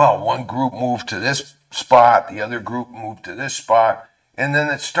 Well, one group moved to this spot, the other group moved to this spot, and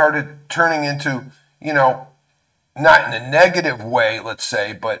then it started turning into, not in a negative way, let's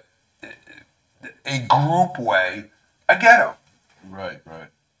say, but a group way, a ghetto. Right, right.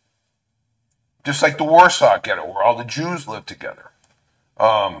 Just like the Warsaw Ghetto, where all the Jews lived together.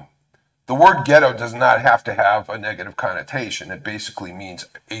 The word ghetto does not have to have a negative connotation. It basically means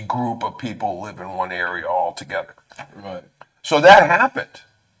a group of people live in one area all together. Right. So that happened.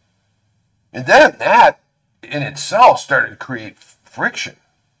 And then that in itself started to create friction.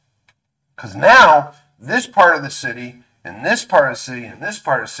 Because now this part of the city and this part of the city and this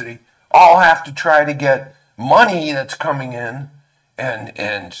part of the city all have to try to get money that's coming in, and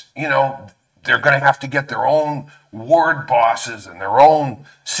they're going to have to get their own ward bosses and their own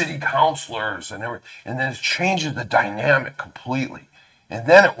city councilors and everything. And then it changes the dynamic completely. And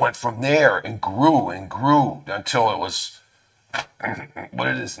then it went from there and grew until it was what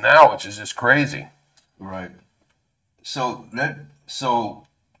it is now, which is just crazy. Right. So the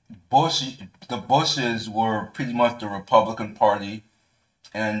Bushes were pretty much the Republican Party,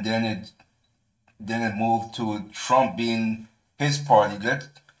 and then it moved to Trump being his party.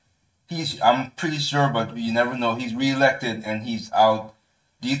 I'm pretty sure, but you never know. He's reelected and he's out.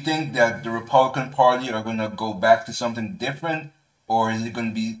 Do you think that the Republican Party are going to go back to something different, or is it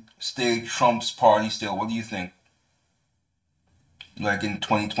going to stay Trump's party still? What do you think? Like in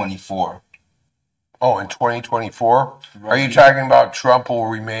 2024. Oh, in 2024? Right. Are you talking about Trump will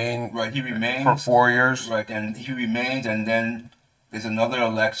remain Right, he remains for 4 years? Right, and he remains, and then there's another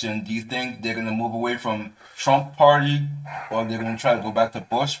election. Do you think they're going to move away from Trump party, or they're going to try to go back to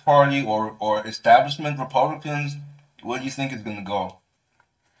Bush party, or establishment Republicans? Where do you think it's going to go?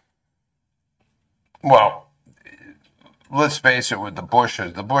 Well, let's face it, with the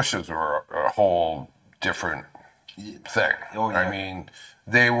Bushes were a whole different thing. Oh, yeah. I mean,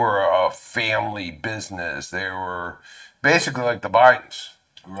 they were a family business. They were basically like the Bidens.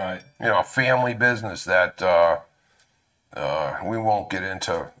 Right. A family business that we won't get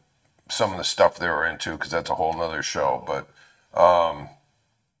into some of the stuff they were into because that's a whole nother show. But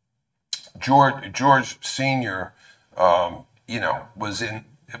George Sr.,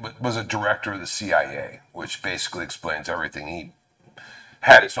 was a director of the CIA, which basically explains everything. He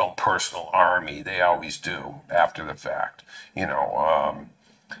had his own personal army. They always do after the fact, et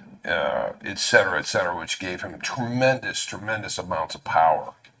cetera, which gave him tremendous amounts of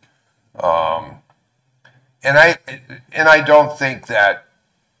power. And I don't think that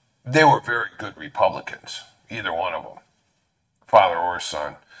they were very good Republicans, either one of them, father or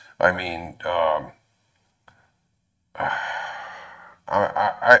son. I mean,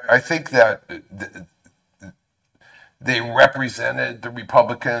 I think that they represented the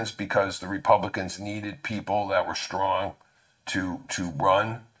Republicans because the Republicans needed people that were strong to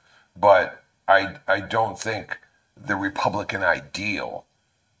run, but I don't think the Republican ideal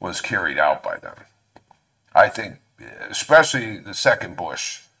was carried out by them. I think, especially the second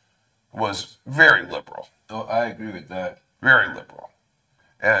Bush, was very liberal. Oh, I agree with that. Very liberal.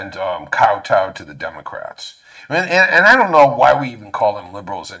 and kowtow to the Democrats. And I don't know why we even call them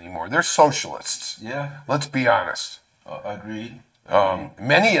liberals anymore. They're socialists. Yeah. Let's be honest. Agreed.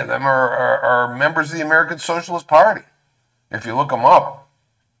 Many of them are members of the American Socialist Party, if you look them up.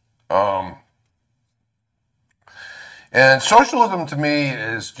 And socialism to me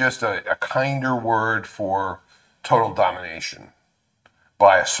is just a kinder word for total domination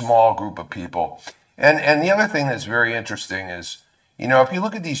by a small group of people. And the other thing that's very interesting is, if you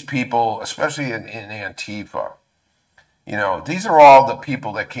look at these people, especially in Antifa, these are all the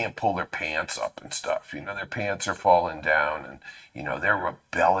people that can't pull their pants up and stuff. Their pants are falling down and, they're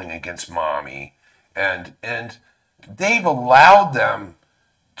rebelling against mommy. And they've allowed them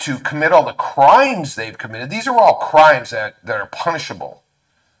to commit all the crimes they've committed. These are all crimes that are punishable.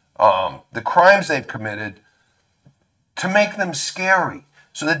 The crimes they've committed to make them scary.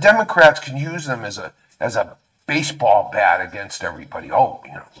 So the Democrats can use them as a baseball bat against everybody.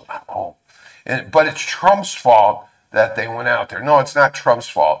 But it's Trump's fault that they went out there. No, it's not Trump's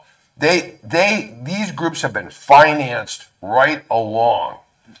fault. These groups have been financed right along.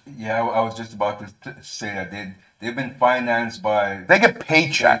 Yeah, I was just about to say that they've been financed by. They get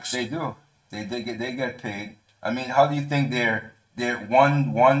paychecks. They do. They get paid. I mean, how do you think they're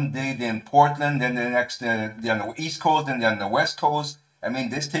one day they're in Portland, then the next they're on the East Coast, and they're on the West Coast? I mean,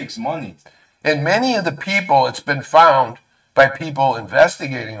 this takes money. And many of the people, it's been found by people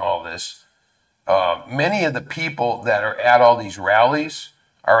investigating all this, many of the people that are at all these rallies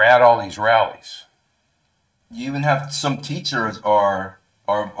are at all these rallies. You even have some teachers are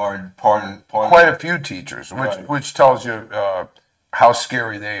part of Quite a few teachers, Right. which tells you how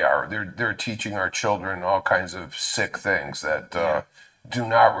scary they are. They're teaching our children all kinds of sick things that do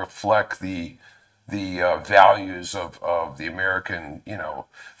not reflect the values of the American,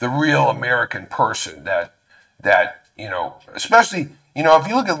 the real American person that especially, if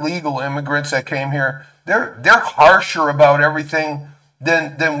you look at legal immigrants that came here, they're harsher about everything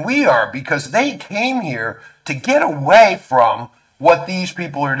than we are, because they came here to get away from what these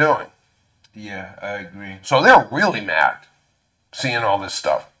people are doing. Yeah, I agree. So they're really mad seeing all this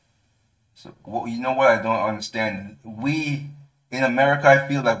stuff. So, well, you know what I don't understand? We in America, I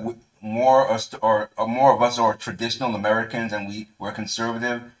feel like more of us are traditional Americans, and we're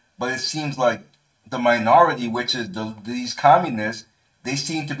conservative. But it seems like the minority, which is these communists, they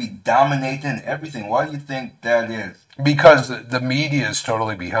seem to be dominating everything. Why do you think that is? Because the media is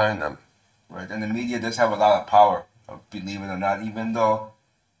totally behind them. Right, and the media does have a lot of power, believe it or not. Even though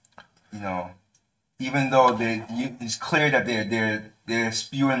it's clear that they're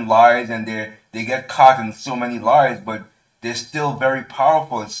spewing lies, and they get caught in so many lies, but they're still very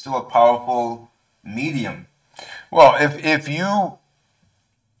powerful. It's still a powerful medium. Well, if you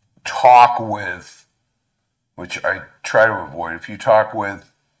talk with, which I try to avoid, if you talk with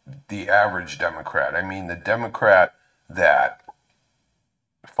the average Democrat, I mean the Democrat that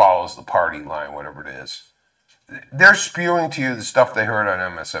follows the party line, whatever it is, they're spewing to you the stuff they heard on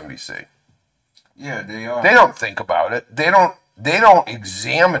MSNBC. Yeah, they are. They don't think about it. They don't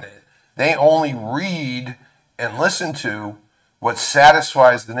examine it. They only read and listen to what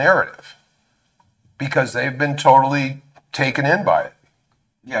satisfies the narrative, because they've been totally taken in by it.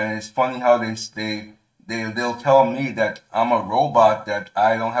 Yeah, and it's funny how they'll tell me that I'm a robot, that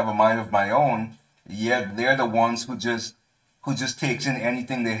I don't have a mind of my own. Yet they're the ones who just takes in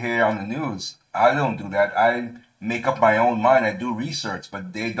anything they hear on the news. I don't do that. I make up my own mind. I do research,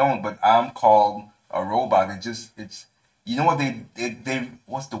 but they don't. But I'm called a robot. It's you know what they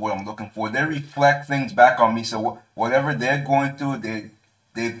what's the word I'm looking for? They reflect things back on me. So whatever they're going through, they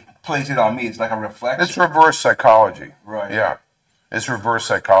place it on me. It's like a reflection. It's reverse psychology. Right. Yeah. It's reverse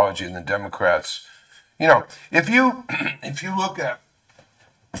psychology, and the Democrats, if you look at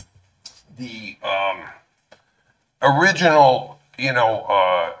the original,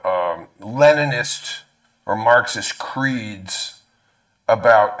 Leninist or Marxist creeds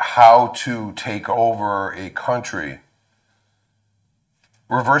about how to take over a country,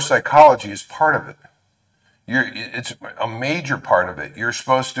 reverse psychology is part of it. It's a major part of it. You're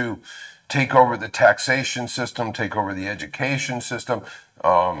supposed to take over the taxation system, take over the education system,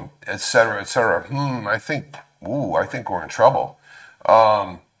 et cetera, et cetera. I think we're in trouble.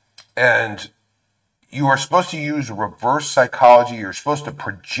 And you are supposed to use reverse psychology. You're supposed to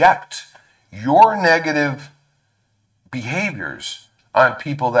project your negative behaviors on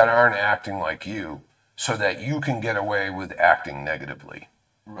people that aren't acting like you, so that you can get away with acting negatively.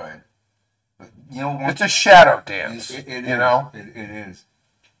 Right. But, it's a shadow dance. It is.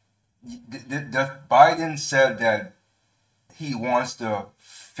 Biden said that he wants to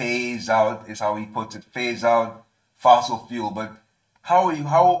phase out, is how he puts it, phase out fossil fuel. But how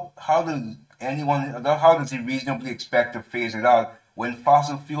does anyone how does he reasonably expect to phase it out when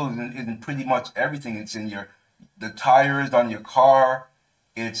fossil fuel is in pretty much everything? It's in the tires on your car.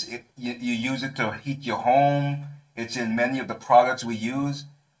 You use it to heat your home. It's in many of the products we use.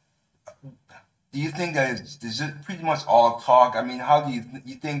 Do you think that is it pretty much all talk? I mean, how do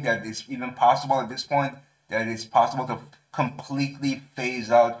you think that it's even possible at this point that it's possible to completely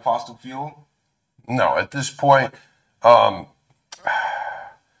phase out fossil fuel? No, at this point, um,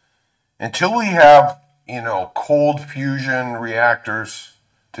 until we have, cold fusion reactors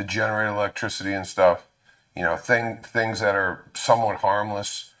to generate electricity and stuff, things that are somewhat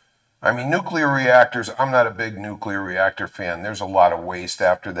harmless. I mean, nuclear reactors, I'm not a big nuclear reactor fan. There's a lot of waste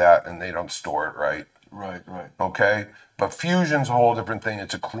after that, and they don't store it right. Right, right. Okay? But fusion's a whole different thing.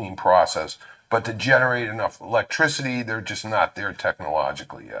 It's a clean process. But to generate enough electricity, they're just not there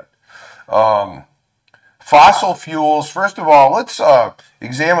technologically yet. Fossil fuels, first of all, let's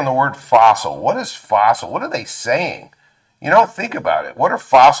examine the word fossil. What is fossil? What are they saying? Think about it. What are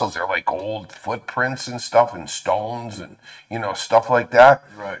fossils? They're like old footprints and stuff and stones and, stuff like that.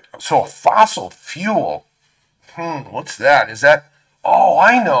 Right. So a fossil fuel, what's that? Is that, oh,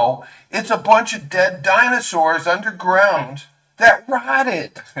 I know. It's a bunch of dead dinosaurs underground that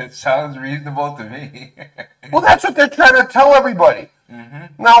rotted. It sounds reasonable to me. Well, that's what they're trying to tell everybody.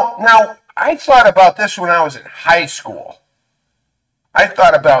 Mm-hmm. Now, I thought about this when I was in high school. I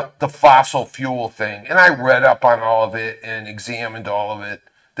thought about the fossil fuel thing, and I read up on all of it and examined all of it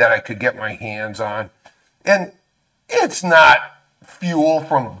that I could get my hands on. And it's not fuel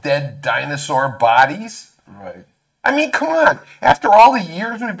from dead dinosaur bodies. Right. I mean, come on. After all the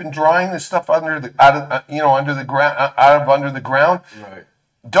years we've been drawing this stuff under the ground, Right.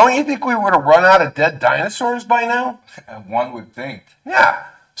 Don't you think we would have run out of dead dinosaurs by now? One would think. Yeah.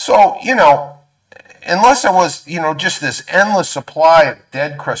 So, unless there was, just this endless supply of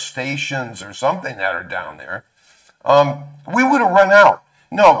dead crustaceans or something that are down there, we would have run out.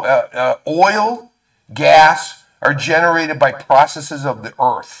 No, oil, gas are generated by processes of the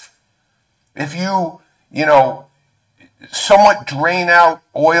earth. If you, somewhat drain out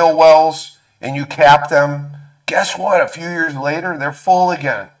oil wells and you cap them, guess what? A few years later, they're full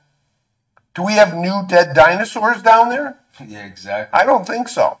again. Do we have new dead dinosaurs down there? Yeah, exactly. I don't think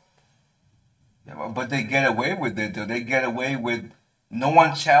so. Yeah, but they get away with it, though. They get away with. No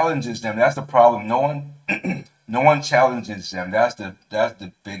one challenges them. That's the problem. No one challenges them. That's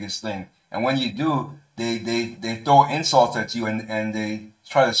the biggest thing. And when you do, they throw insults at you and they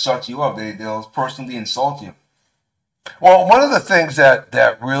try to shut you up. They'll personally insult you. Well, one of the things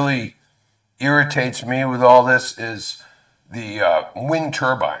that really irritates me with all this is the wind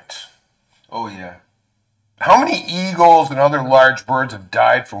turbines. Oh, yeah. How many eagles and other large birds have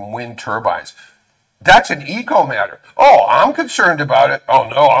died from wind turbines? That's an eco matter. Oh, I'm concerned about it. Oh,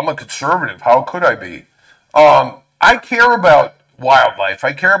 no, I'm a conservative. How could I be? I care about wildlife.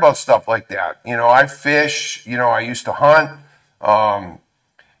 I care about stuff like that. I fish. I used to hunt. And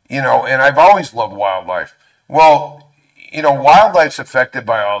I've always loved wildlife. Well, wildlife's affected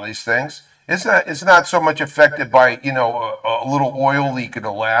by all these things. It's not so much affected by, a little oil leak in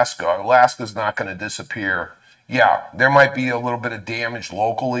Alaska. Alaska's not going to disappear. Yeah, there might be a little bit of damage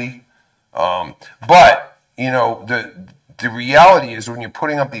locally. But, the reality is when you're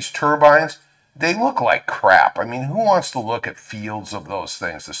putting up these turbines, they look like crap. I mean, who wants to look at fields of those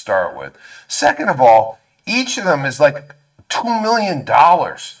things to start with? Second of all, each of them is like $2 million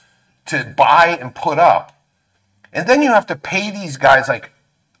to buy and put up. And then you have to pay these guys like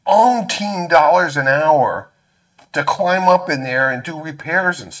 $18 an hour to climb up in there and do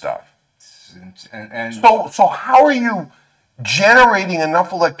repairs and stuff. And so how are you generating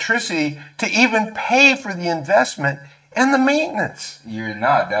enough electricity to even pay for the investment and the maintenance? You're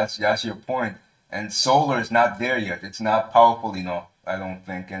not. That's your point. And solar is not there yet. It's not powerful enough, I don't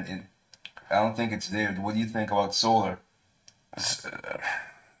think. And I don't think it's there. What do you think about solar?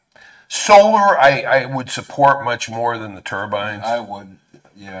 Solar, I would support much more than the turbines. I would,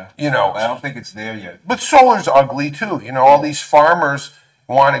 yeah. I don't think it's there yet. But solar's ugly too. All these farmers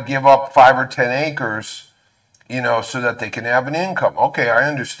want to give up 5 or 10 acres, so that they can have an income. Okay, I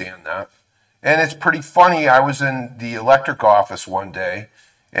understand that. And it's pretty funny. I was in the electric office one day,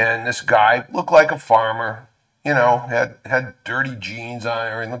 and this guy looked like a farmer, had dirty jeans on,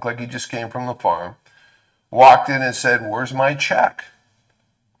 or he looked like he just came from the farm. Walked in and said, "Where's my check?"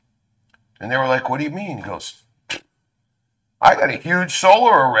 And they were like, "What do you mean?" He goes, "I got a huge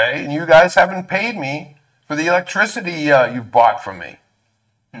solar array, and you guys haven't paid me for the electricity you've bought from me."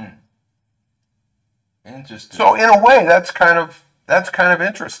 Interesting. So in a way, that's kind of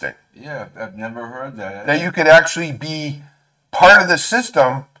interesting. Yeah, I've never heard that. That you could actually be part of the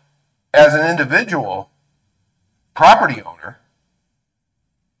system as an individual property owner,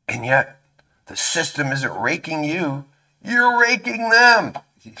 and yet the system isn't raking you, you're raking them.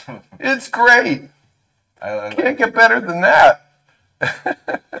 It's great. Can't get better than that.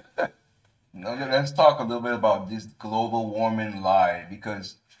 Now, let's talk a little bit about this global warming lie,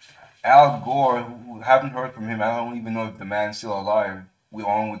 because Al Gore, who haven't heard from him, I don't even know if the man's still alive. We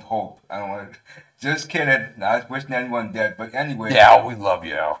on with hope. I don't want to. Just kidding. Not wishing anyone dead, but anyway. Yeah, we love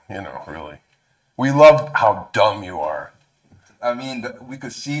you, Al. You know, really. We love how dumb you are. I mean, we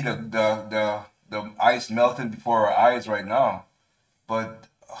could see the ice melting before our eyes right now. But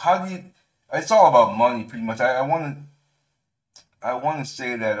how do you? It's all about money, pretty much. I want to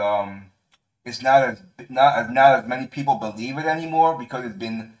say that it's not as many people believe it anymore because it's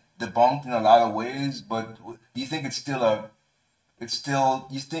been debunked in a lot of ways. But do you think you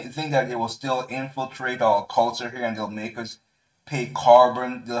think that it will still infiltrate our culture here, and they'll make us pay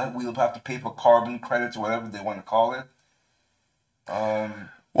carbon? We'll have to pay for carbon credits or whatever they want to call it.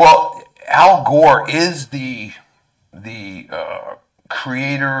 Well, Al Gore is the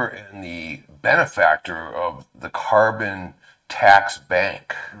creator and the benefactor of the carbon tax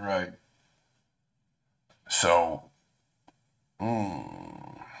bank. Right. So,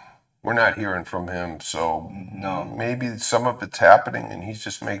 we're not hearing from him. So No. maybe some of it's happening, and he's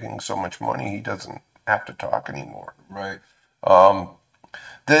just making so much money he doesn't have to talk anymore. Right.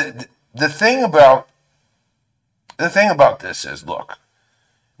 The thing about this is, look,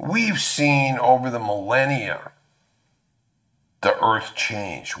 we've seen over the millennia the earth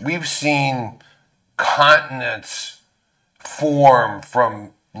change. We've seen continents form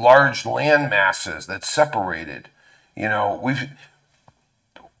from large land masses that separated. You know,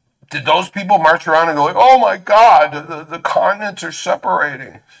 did those people march around and go like, "Oh my God, the continents are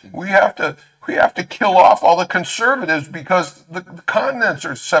separating. We have to kill off all the conservatives because the continents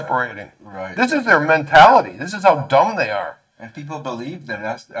are separating." Right. This is their mentality. This is how dumb they are. And people believe them.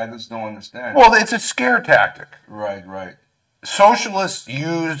 I just don't understand. Well, it's a scare tactic. Right. Socialists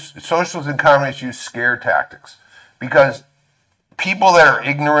and communists use scare tactics because people that are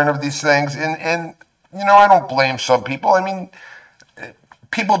ignorant of these things, and you know, I don't blame some people. I mean,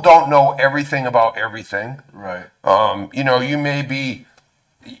 people don't know everything about everything. Right. You know, you may be,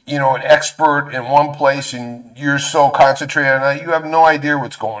 you know, an expert in one place and you're so concentrated on that, you have no idea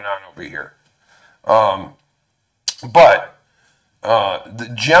what's going on over here. But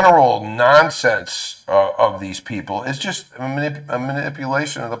the general nonsense of these people is just a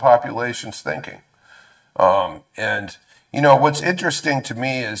manipulation of the population's thinking. And, you know, what's interesting to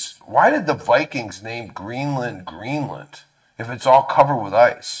me is, why did the Vikings name Greenland Greenland if it's all covered with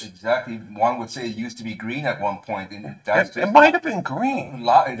ice? Exactly. One would say it used to be green at one point, and It might have been green.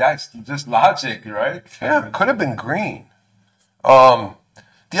 That's just logic, right? Yeah, it could have been green. The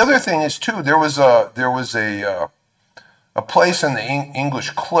other thing is too, there was a place in the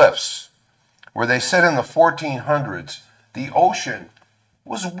English cliffs where they said in the 1400s the ocean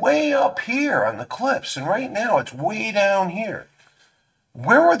was way up here on the cliffs, and right now it's way down here.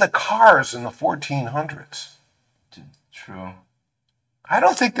 Where were the cars in the 1400s? True. I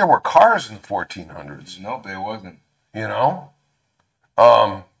don't think there were cars in the 1400s. Nope, there wasn't. You know?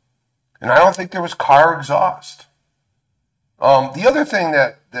 And I don't think there was car exhaust. The other thing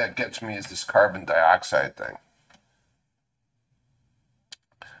that gets me is this carbon dioxide thing.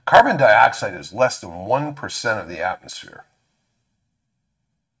 Carbon dioxide is less than 1% of the atmosphere.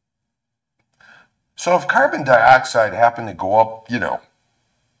 So if carbon dioxide happened to go up, you know,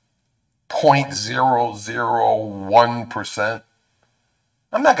 0.001%,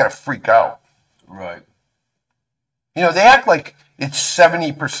 I'm not going to freak out. Right. You know, they act like it's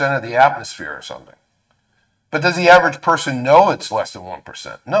 70% of the atmosphere or something. But does the average person know it's less than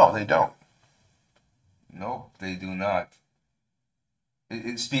 1%? No, they don't. Nope, they do not.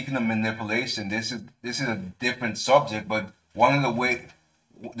 Speaking of manipulation, this is a different subject, but one of the way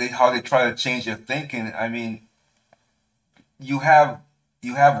how they try to change your thinking. I mean, you have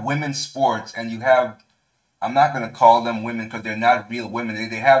women's sports, and you have, I'm not going to call them women because they're not real women.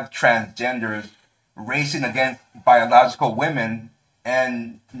 They have transgenders racing against biological women,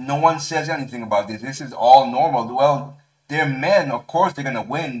 and no one says anything about this. This is all normal. Well, they're men. Of course, they're going to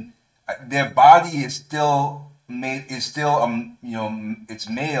win. Their body is still it's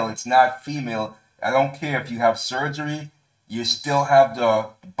male. It's not female. I don't care if you have surgery. You still have the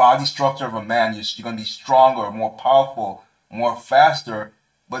body structure of a man. You're going to be stronger, more powerful, more faster.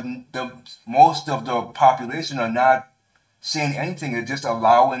 But most of the population are not saying anything. They're just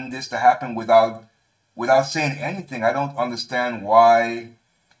allowing this to happen without saying anything. I don't understand why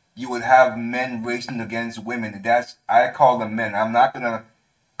you would have men racing against women. I call them men. I'm not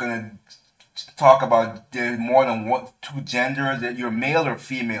gonna talk about there's more than two genders, that you're male or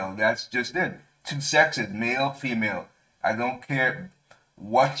female. That's just it. Two sexes, male, female. I don't care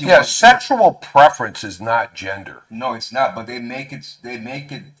what you. Yeah, sexual preference is not gender. No, it's not. But they make it. They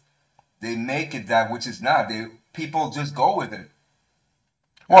make it that which is not. People just go with it.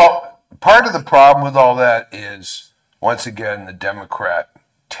 Well, part of the problem with all that is, once again, the Democrat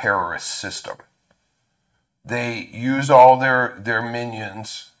terrorist system. They use all their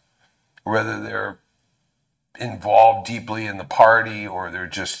minions, whether they're involved deeply in the party or they're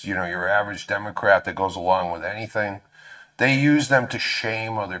just, your average Democrat that goes along with anything. They use them to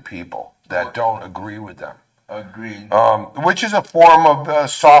shame other people that don't agree with them. Agreed. Which is a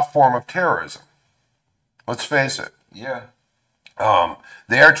soft form of terrorism. Let's face it. Yeah.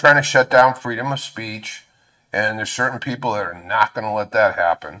 They are trying to shut down freedom of speech, and there's certain people that are not going to let that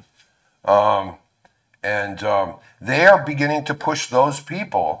happen. They are beginning to push those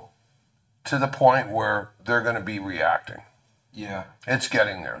people to the point where they're going to be reacting. Yeah. It's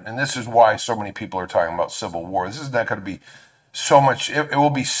getting there. And this is why so many people are talking about civil war. This is not going to be so much, it will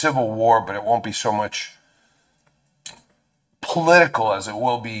be civil war, but it won't be so much political as it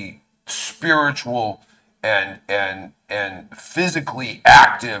will be spiritual and physically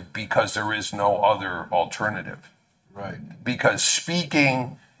active, because there is no other alternative. Right. Because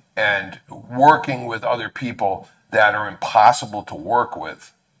speaking and working with other people that are impossible to work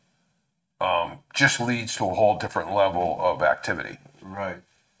with just leads to a whole different level of activity. Right.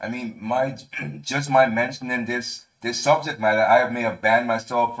 I mean, my mentioning this subject matter, I may have banned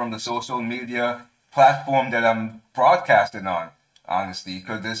myself from the social media platform that I'm broadcasting on, honestly,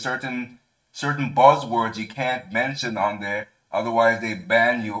 because there's certain buzzwords you can't mention on there, otherwise they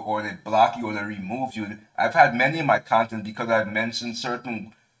ban you or they block you or they remove you. I've had many of my content because I've mentioned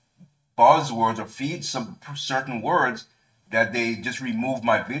certain buzzwords or feed some certain words that they just remove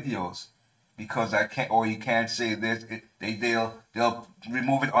my videos because I can't, or you can't say this. They'll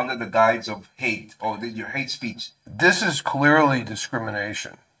remove it under the guise of hate or your hate speech. This is clearly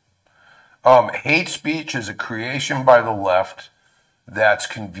discrimination. Hate speech is a creation by the left that's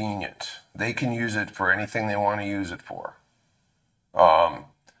convenient. They can use it for anything they want to use it for.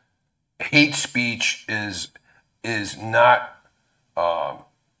 Hate speech is not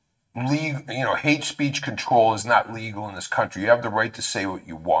legal. Hate speech control is not legal in this country. You have the right to say what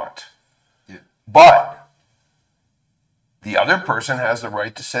you want. Yeah. But the other person has the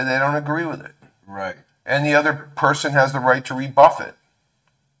right to say they don't agree with it. Right. And the other person has the right to rebuff it.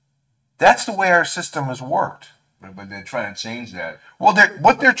 That's the way our system has worked. But they're trying to change that. Well,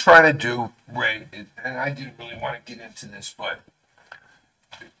 what they're trying to do, Ray, and I didn't really want to get into this, but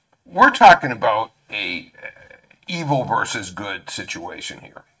we're talking about a evil versus good situation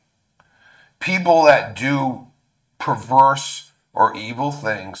here. People that do perverse or evil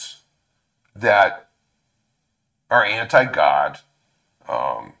things that are anti-God,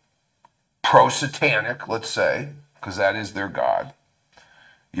 pro-satanic, let's say, because that is their God,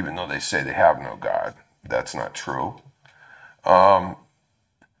 even though they say they have no God. That's not true.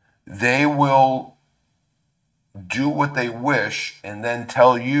 They will do what they wish and then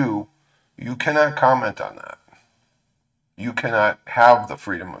tell you, you cannot comment on that. You cannot have the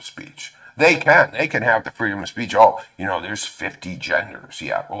freedom of speech. They can have the freedom of speech. Oh, there's 50 genders.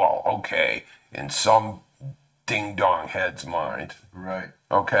 Yeah, well, okay. In some ding-dong head's mind. Right.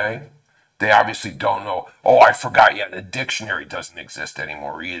 Okay? They obviously don't know. Oh, I forgot. Yeah, the dictionary doesn't exist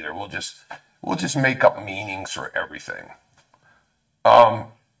anymore either. We'll just make up meanings for everything.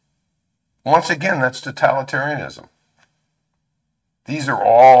 Once again, that's totalitarianism. These are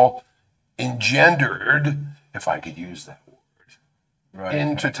all engendered, if I could use that word, Right.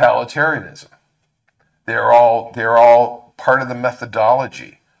 in totalitarianism. They're all part of the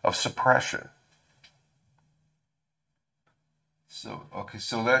methodology of suppression. So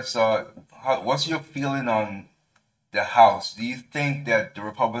let's what's your feeling on the House? Do you think that the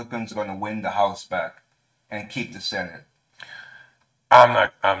Republicans are going to win the House back and keep the Senate? I'm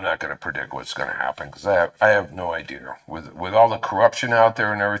not going to predict what's going to happen because I have no idea. With all the corruption out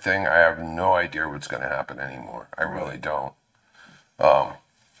there and everything, I have no idea what's going to happen anymore. I really don't.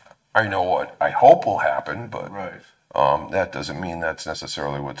 I know what I hope will happen, but Right. That doesn't mean that's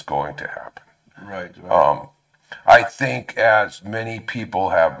necessarily what's going to happen. Right. I think, as many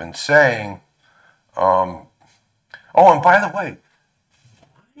people have been saying, oh, and by the way,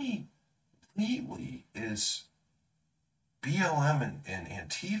 why lately is BLM and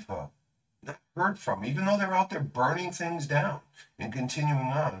Antifa not heard from, even though they're out there burning things down and continuing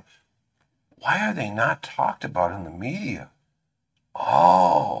on? Why are they not talked about in the media?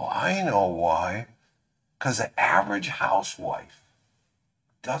 Oh, I know why. Because the average housewife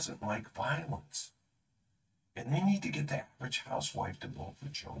doesn't like violence. And they need to get the average housewife to vote for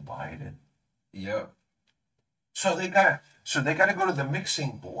Joe Biden. Yep. So they gotta go to the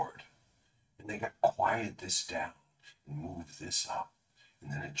mixing board and they gotta quiet this down and move this up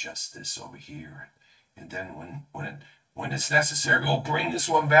and then adjust this over here. And then when it's necessary, we'll bring this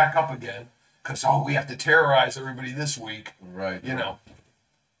one back up again. Because we have to terrorize everybody this week. Right. You know.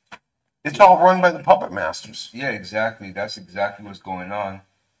 It's all run by the puppet masters. Yeah, exactly. That's exactly what's going on.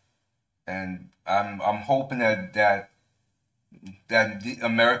 And I'm hoping that the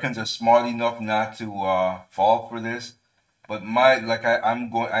Americans are smart enough not to fall for this. But I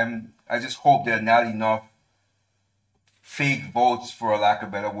just hope there are not enough fake votes, for a lack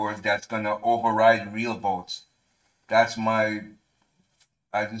of better words, that's gonna override real votes. That's my.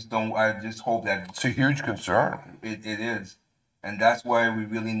 I just hope that It's a huge concern. it is, and that's why we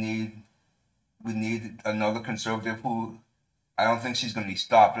need another conservative who. I don't think she's going to be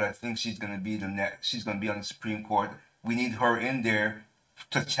stopped, but I think she's going to be the next. She's going to be on the Supreme Court. We need her in there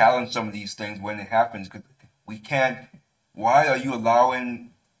to challenge some of these things when it happens. Cause we can't. Why are you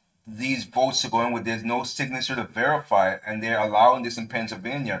allowing these votes to go in where there's no signature to verify it, and they're allowing this in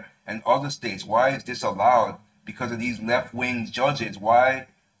Pennsylvania and other states? Why is this allowed? Because of these left-wing judges. Why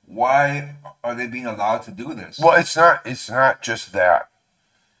are they being allowed to do this? Well, it's not just that.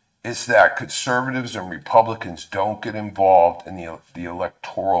 It's that conservatives and Republicans don't get involved in the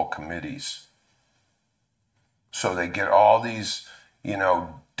electoral committees. So they get all these,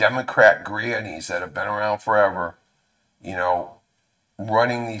 Democrat grannies that have been around forever,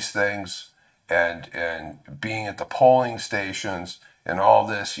 running these things and being at the polling stations and all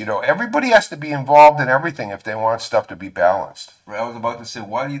this. Everybody has to be involved in everything if they want stuff to be balanced. I was about to say,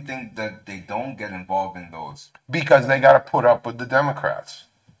 why do you think that they don't get involved in those? Because they got to put up with the Democrats.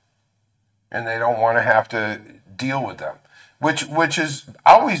 And they don't want to have to deal with them, which has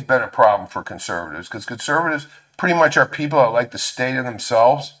always been a problem for conservatives, because conservatives pretty much are people that like to stay to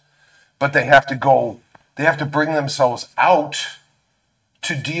themselves, but they have to bring themselves out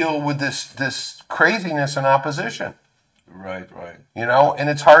to deal with this craziness in opposition. Right. And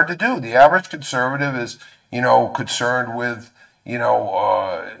it's hard to do. The average conservative is, concerned with,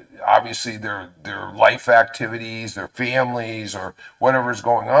 obviously their life activities, their families, or whatever's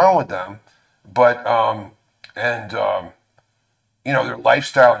going on with them. But their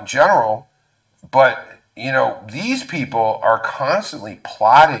lifestyle in general. But these people are constantly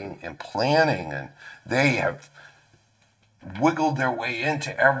plotting and planning, and they have wiggled their way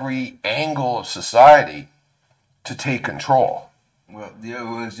into every angle of society to take control. Well, it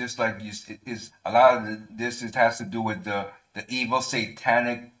was just like it's a lot of this. It has to do with the evil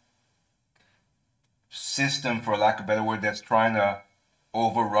satanic system, for lack of a better word, that's trying to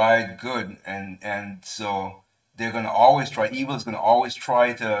override good, and so they're gonna always try. Evil is gonna always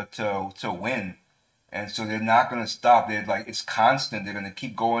try to win, and so they're not gonna stop. They're like, it's constant. They're gonna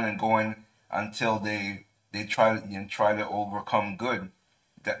keep going and going until they try to overcome good.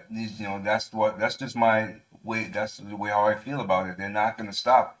 That's just my way. That's the way how I feel about it. They're not gonna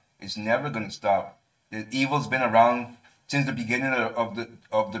stop. It's never gonna stop. The evil's been around since the beginning of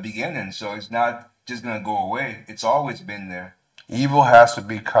the beginning, so it's not just gonna go away. It's always been there. Evil has to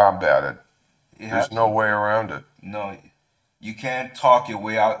be combated. There's no way around it. No, you can't talk your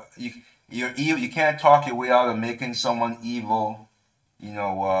way out. You're evil. You can't talk your way out of making someone evil.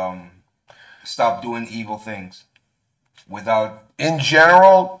 Stop doing evil things without. In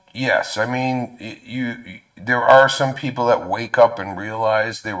general, yes. I mean, there are some people that wake up and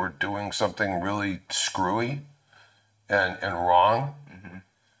realize they were doing something really screwy and wrong.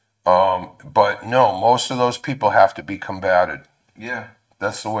 Mm-hmm. But no, most of those people have to be combated. Yeah.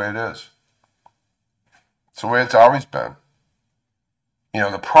 That's the way it is. It's the way it's always been.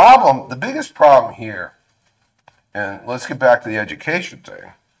 The biggest problem here, and let's get back to the education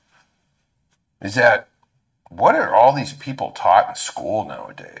thing, is that what are all these people taught in school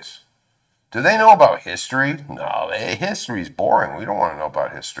nowadays? Do they know about history? No, history's boring. We don't want to know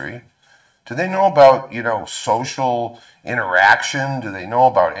about history. Do they know about, social interaction? Do they know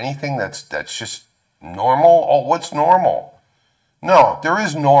about anything that's just normal? Oh, what's normal? No, there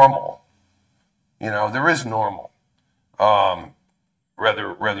is normal. There is normal.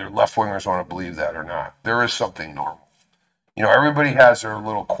 Whether left-wingers want to believe that or not, there is something normal. Everybody has their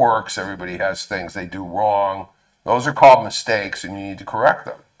little quirks. Everybody has things they do wrong. Those are called mistakes, and you need to correct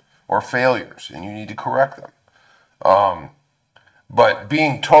them, or failures, and you need to correct them. But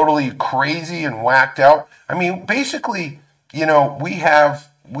being totally crazy and whacked out, I mean, basically, we have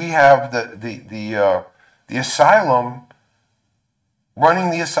the asylum running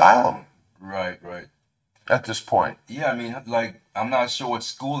the asylum Right, right. at this point. Yeah, I mean, like, I'm not sure what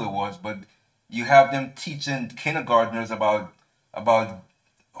school it was, but you have them teaching kindergartners about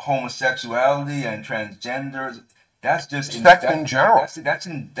homosexuality and transgenders. That's just Sex in general. That's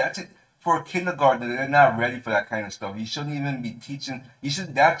it for a kindergartner. They're not ready for that kind of stuff. You shouldn't even be teaching.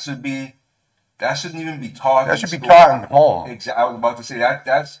 That shouldn't even be taught. That in should be school. taught in home. I was about to say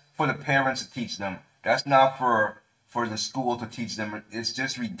that's for the parents to teach them. That's not for the school to teach them. It's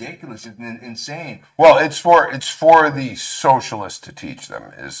just ridiculous. It's insane. Well, it's for the socialists to teach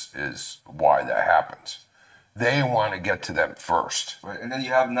them is why that happens. They want to get to them first. Right. And then you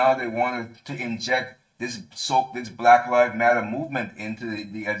have now they want to inject this Black Lives Matter movement into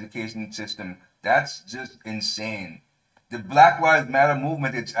the education system. That's just insane. The Black Lives Matter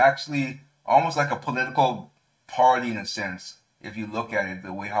movement, it's actually almost like a political party in a sense, if you look at it,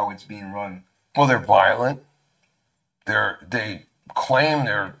 the way how it's being run. Well, they're violent. They claim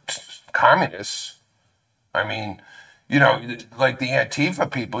they're communists. I mean, you know, like the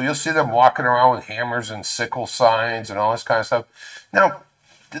Antifa people, you'll see them walking around with hammers and sickle signs and all this kind of stuff. Now,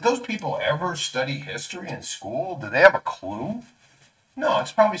 did those people ever study history in school? Did they have a clue? No,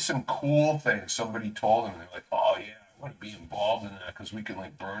 it's probably some cool thing somebody told them. They're like, oh yeah, I want to be involved in that because we can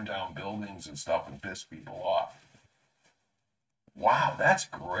like burn down buildings and stuff and piss people off. Wow, that's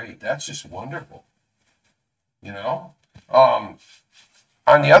great. That's just wonderful. You know? On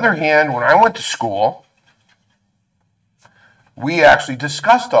the other hand, when I went to school, we actually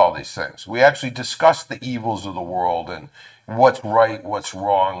discussed all these things. We actually discussed the evils of the world and what's right, what's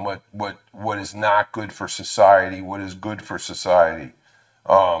wrong, what is not good for society, what is good for society,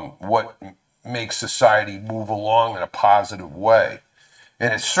 what makes society move along in a positive way.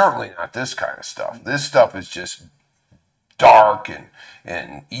 And it's certainly not this kind of stuff. This stuff is just dark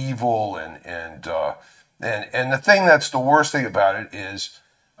and evil and the thing that's the worst thing about it is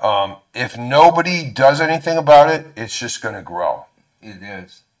if nobody does anything about it, it's just going to grow. It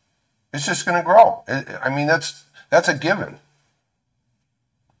is. It's just going to grow. I mean, that's a given.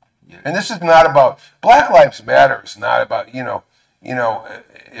 Yeah. And this is not about Black Lives Matter. Is not about you know.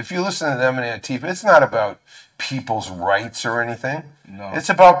 If you listen to them and Antifa, it's not about people's rights or anything. No. It's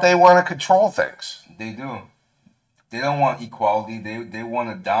about they want to control things. They do. They don't want equality. They want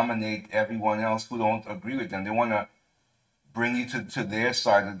to dominate everyone else who don't agree with them. They want to bring you to their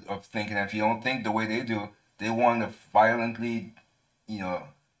side of thinking. If you don't think the way they do, they want to violently,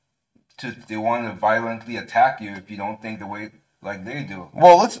 they want to violently attack you if you don't think the way like they do.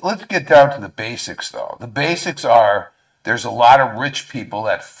 Well, let's get down to the basics, though. The basics are there's a lot of rich people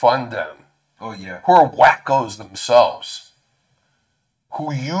that fund them. Oh yeah. Who are wackos themselves,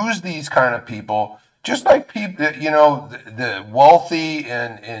 who use these kind of people, just like people, the wealthy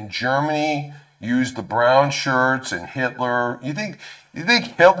in Germany used the brown shirts and Hitler. You think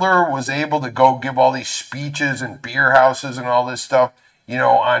Hitler was able to go give all these speeches in beer houses and all this stuff,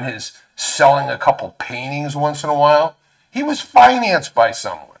 on his selling a couple paintings once in a while? He was financed by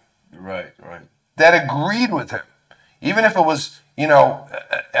someone. Right. That agreed with him. Even if it was,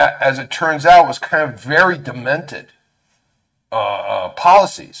 as it turns out, was kind of very demented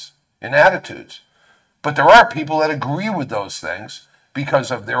policies and attitudes. But there are people that agree with those things because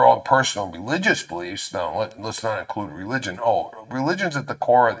of their own personal religious beliefs. Now, let's not include religion. Oh, religion's at the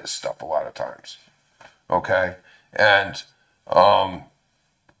core of this stuff a lot of times. Okay? And,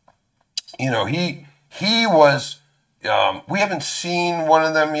 he was, we haven't seen one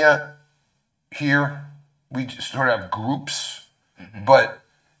of them yet here. We just sort of have groups. Mm-hmm. But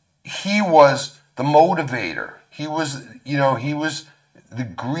he was the motivator. He was the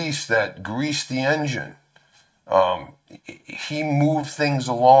grease that greased the engine. He moved things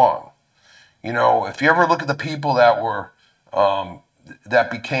along. If you ever look at the people that were that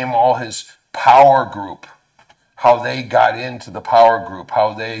became all his power group, how they got into the power group,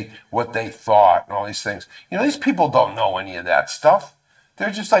 what they thought, and all these things. These people don't know any of that stuff. They're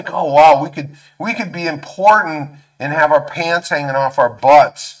just like, oh wow, we could be important and have our pants hanging off our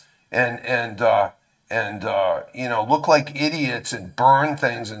butts and look like idiots and burn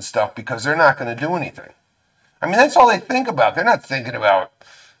things and stuff because they're not going to do anything. I mean, that's all they think about. They're not thinking about,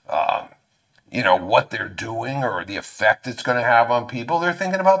 what they're doing or the effect it's going to have on people. They're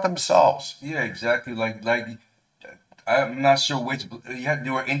thinking about themselves. Yeah, exactly. Like I'm not sure which. They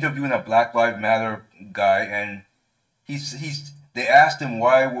were interviewing a Black Lives Matter guy, and they asked him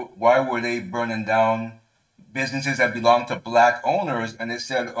why were they burning down businesses that belong to black owners, and they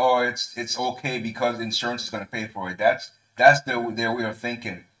said, oh, it's okay because insurance is going to pay for it. That's their way of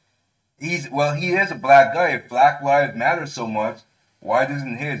thinking. He is a black guy. If Black Lives Matter so much, why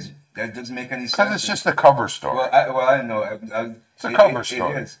doesn't his? That doesn't make any sense. Because it's just a cover story. I know. It's a cover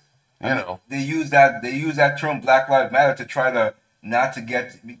story. It is. You know. They use that term Black Lives Matter to try to not to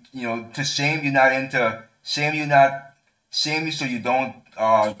get, to shame you, shame you so you don't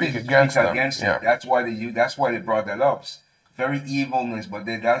Speak against them. it. Yeah. That's why they brought that up. It's very evilness, but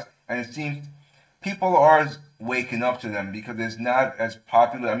and it seems people are waking up to them because it's not as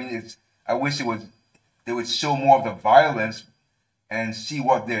popular. I mean, I wish they would show more of the violence and see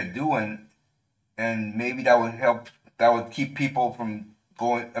what they're doing, and maybe that would help. That would keep people from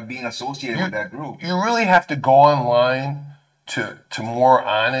being associated with that group. You really have to go online to more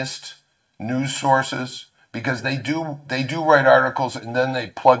honest news sources, because they do write articles and then they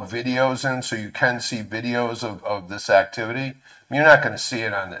plug videos in so you can see videos of this activity. You're not going to see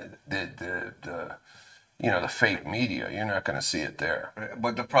it on the fake media. You're not going to see it there.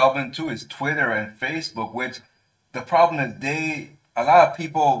 But the problem too is Twitter and Facebook, which the problem is a lot of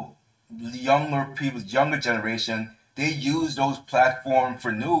people, younger generation, they use those platforms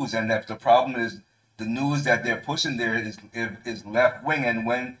for news, and that the problem is the news that they're pushing there is left wing, and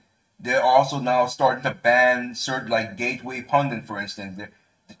when they're also now starting to ban certain, like Gateway Pundit, for instance,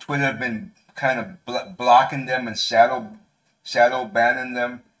 the Twitter have been kind of blocking them and shadow banning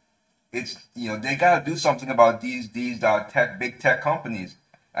them. It's they got to do something about these big tech companies.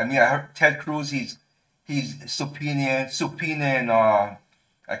 I mean, I heard Ted Cruz, he's subpoenaing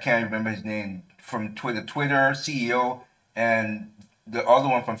I can't remember his name, from Twitter CEO, and the other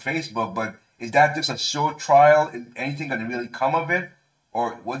one from Facebook. But is that just a show trial? Is anything going to really come of it,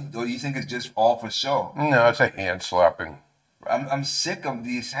 or do you think it's just all for show? No, it's a hand slapping. I'm sick of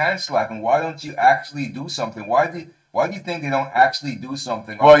these hand slapping. Why don't you actually do something? Why do you think they don't actually do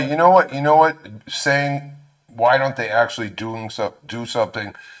something? Well, you know what? Saying why don't they actually do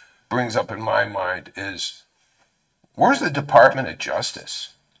something brings up in my mind is, where's the Department of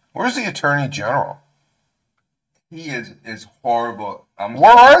Justice? Where's the Attorney General? He is horrible.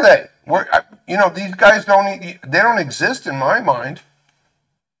 Where are they? These guys don't exist in my mind.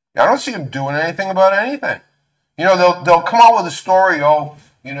 I don't see them doing anything about anything. They'll come out with a story. The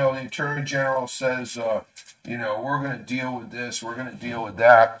Attorney General says, we're going to deal with this, we're going to deal with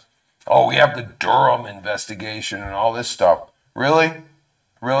that. Oh, we have the Durham investigation and all this stuff. Really?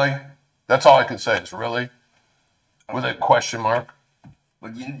 Really? That's all I can say is really? With a question mark.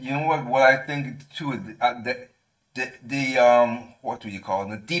 But you know what I think too, the what do you call it?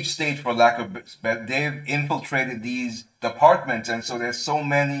 The deep state, for lack of better, they've infiltrated these departments, and so there's so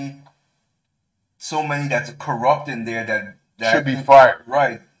many that's corrupt in there that should be fired.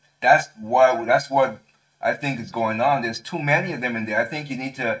 Right. That's what I think is going on. There's too many of them in there. I think you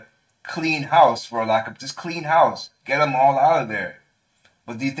need to clean house, just clean house. Get them all out of there.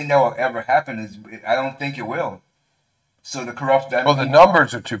 But do you think that will ever happen? I don't think it will. So the corrupt. The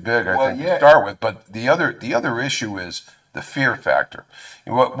numbers are too big, I think, to start with. But the other issue is the fear factor.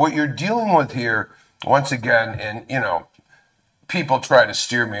 What you're dealing with here, once again, and people try to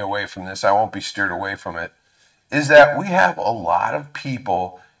steer me away from this. I won't be steered away from it. Is that we have a lot of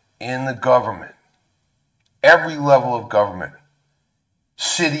people in the government, every level of government,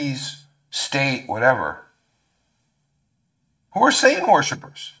 cities, state, whatever, who are Satan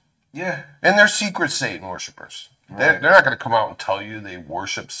worshipers. Yeah. And they're secret Satan worshipers. Right. They're not going to come out and tell you they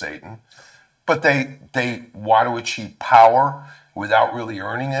worship Satan, but they want to achieve power without really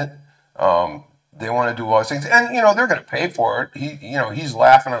earning it. They want to do all these things, and they're going to pay for it. He's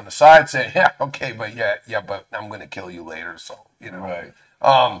laughing on the side, saying, "Yeah, okay, but but I'm going to kill you later." So right.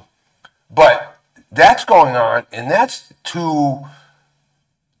 But that's going on, and that's to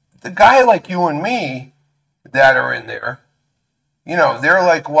the guy like you and me that are in there. They're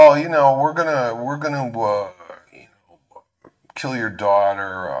like, well, we're gonna kill your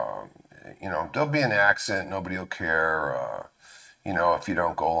daughter. There'll be an accident. Nobody will care. If you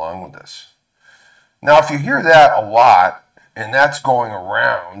don't go along with this. Now, if you hear that a lot, and that's going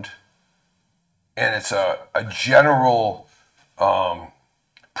around, and it's a general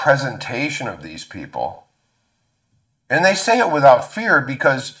presentation of these people, and they say it without fear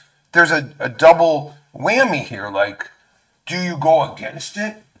because there's a double whammy here. Like, do you go against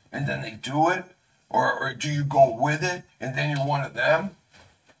it and then they do it, or do you go with it and then you're one of them?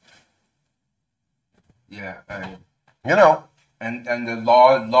 Yeah, And the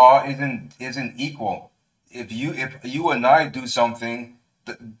law isn't equal. If you and I do something,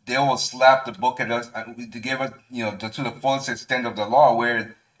 they will slap the book at us to give us to the fullest extent of the law.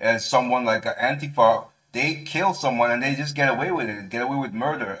 Whereas someone like Antifa, they kill someone and they just get away with it, get away with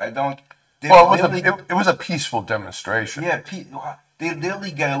murder. It was a peaceful demonstration. Yeah, they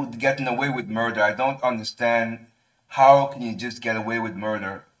literally getting away with murder. I don't understand how can you just get away with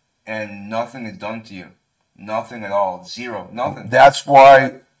murder. and nothing is done to you. Nothing at all. Zero. Nothing. That's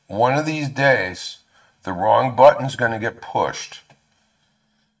why one of these days the wrong button's going to get pushed,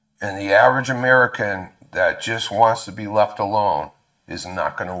 and the average American that just wants to be left alone is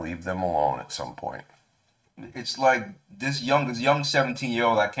not going to leave them alone at some point. It's like this young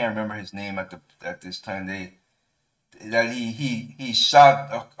 17-year-old, I can't remember his name at this time. He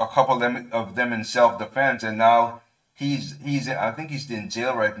shot a couple of them in self-defense, and now I think he's in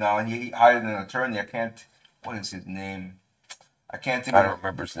jail right now, and he hired an attorney. What is his name? I can't think. I don't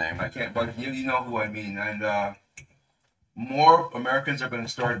remember his name. I can't, but you know who I mean. And more Americans are going to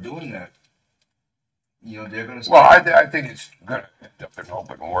start doing that. You know, they're going to. Well, I think it's going to end up in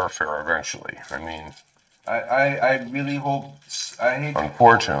open warfare eventually. I mean, I really hope.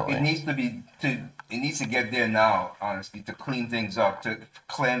 Unfortunately, it needs to get there now. Honestly, to clean things up, to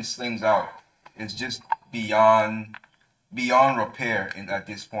cleanse things out. It's just beyond repair at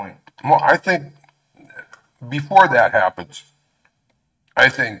this point. well, I think before that happens, I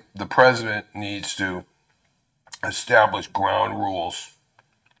think the president needs to establish ground rules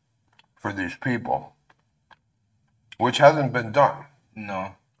for these people, which hasn't been done.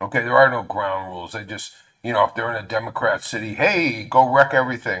 No. Okay, there are no ground rules. They just, if they're in a Democrat city, hey, go wreck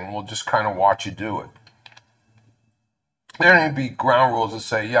everything. We'll just kind of watch you do it. There need to be ground rules that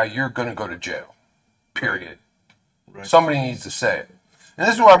say, yeah, you're going to go to jail, period. Right. Somebody needs to say it. And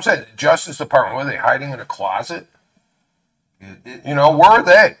this is what I'm saying. The Justice Department, were they hiding in a closet? Where are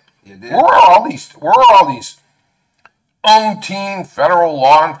they? Where are all these umpteen federal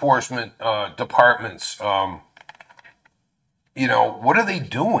law enforcement departments? What are they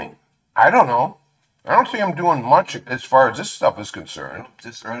doing? I don't know. I don't see them doing much as far as this stuff is concerned.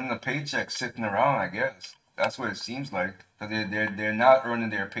 Just earning a paycheck, sitting around, I guess. That's what it seems like. Because they're not earning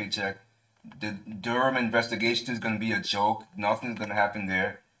their paycheck. The Durham investigation is going to be a joke. Nothing's going to happen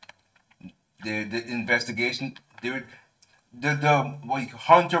there. The investigation, Hunter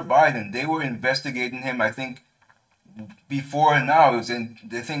Biden, they were investigating him, I think, before and now. It was the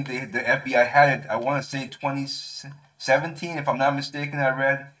FBI had it, I want to say 2017, if I'm not mistaken, I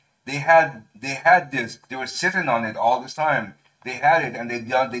read. They had this. They were sitting on it all this time. They had it, and they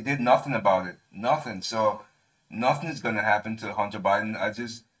did nothing about it. Nothing. So nothing is going to happen to Hunter Biden.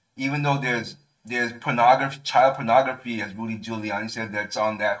 Even though there's pornography, child pornography, as Rudy Giuliani said, that's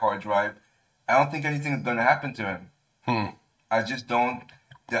on that hard drive, I don't think anything is going to happen to him. I just don't.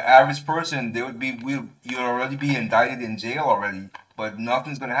 The average person, you'd already be indicted in jail already, but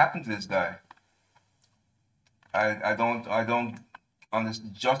nothing's going to happen to this guy. I don't.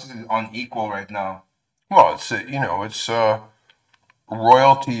 Justice is unequal right now. Well, it's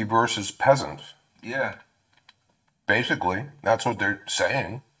royalty versus peasant. Yeah. Basically, that's what they're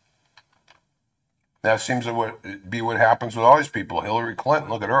saying. That seems to be what happens with all these people. Hillary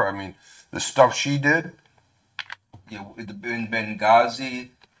Clinton, look at her. I mean, the stuff she did. Yeah, in Benghazi,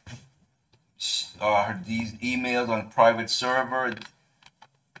 these emails on private server,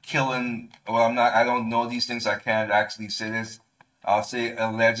 killing. Well, I don't know these things. I can't actually say this. I'll say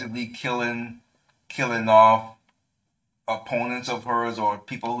allegedly killing off opponents of hers or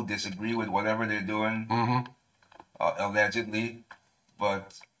people who disagree with whatever they're doing. Allegedly,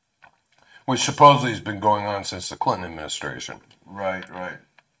 but which supposedly has been going on since the Clinton administration. Right.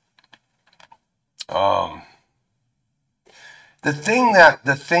 The thing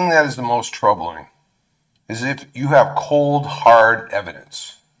that is the most troubling is if you have cold, hard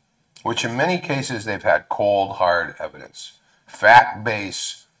evidence, which in many cases they've had cold, hard evidence,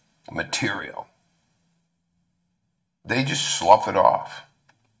 fact-based material. They just slough it off.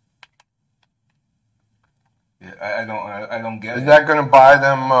 Yeah, I don't get it. Is that going to buy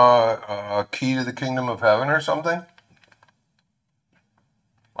them a key to the kingdom of heaven or something?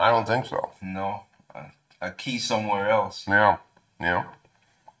 I don't think so. No, a key somewhere else. Yeah.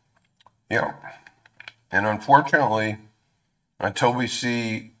 And unfortunately, until we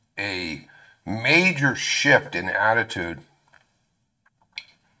see a major shift in attitude,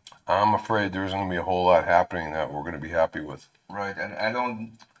 I'm afraid there's going to be a whole lot happening that we're going to be happy with. Right, and I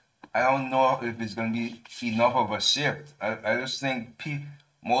don't know if it's going to be enough of a shift. I just think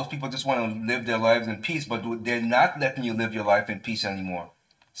most people just want to live their lives in peace, but they're not letting you live your life in peace anymore.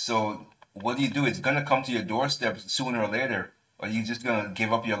 So what do? It's going to come to your doorstep sooner or later. Are you just going to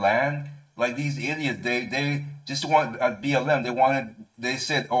give up your land? Like these idiots, they just want BLM. They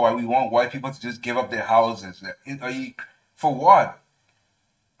said, oh, we want white people to just give up their houses. For what?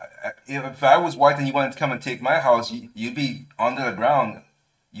 If I was white and you wanted to come and take my house, you'd be under the ground.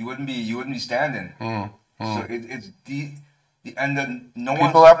 You wouldn't be standing. So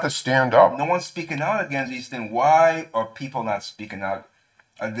People have to stand up. No one's speaking out against these things. Why are people not speaking out?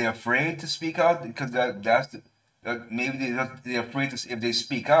 Are they afraid to speak out? Because maybe they're afraid to, if they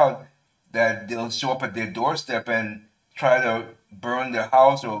speak out, that they'll show up at their doorstep and try to burn their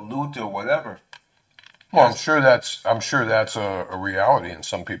house or loot or whatever. Well, I'm sure that's a reality in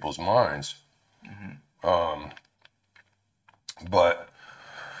some people's minds. But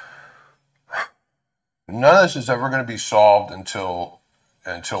none of this is ever going to be solved until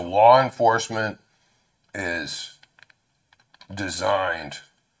law enforcement is designed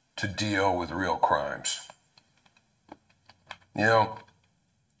to deal with real crimes. You know,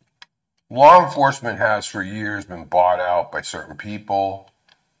 law enforcement has for years been bought out by certain people,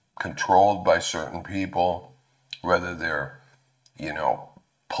 controlled by certain people, whether they're,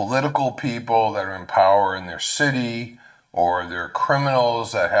 political people that are in power in their city, or they're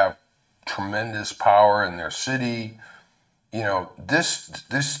criminals that have tremendous power in their city. This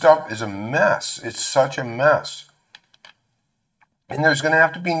stuff is a mess. It's such a mess. And there's going to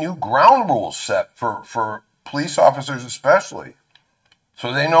have to be new ground rules set for police officers especially,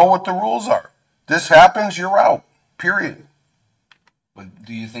 so they know what the rules are. This happens, you're out, period. But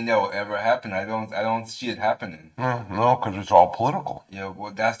do you think that will ever happen? I don't see it happening. No, because it's all political. Yeah,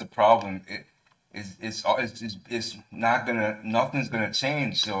 well, that's the problem. It's not gonna, nothing's gonna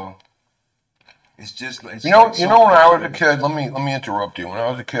change. So it's just when I was a kid. Let me interrupt you. When I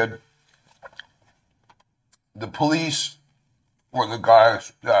was a kid, the police were the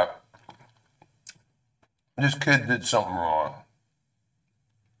guys that this kid did something wrong.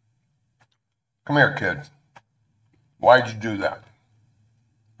 Come here, kid. Why'd you do that?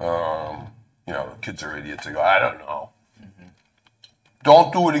 The kids are idiots. They go, I don't know.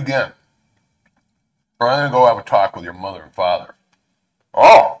 Don't do it again. Or I'm going to go have a talk with your mother and father.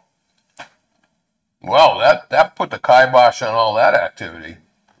 Oh. Well, that put the kibosh on all that activity.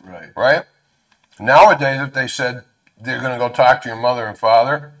 Right. Right? Nowadays, if they said they're going to go talk to your mother and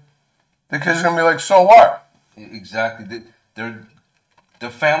father, the kid's going to be like, so what? Exactly. The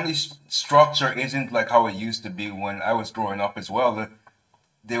family structure isn't like how it used to be when I was growing up as well.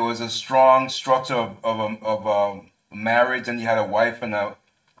 There was a strong structure of a marriage, and you had a wife and a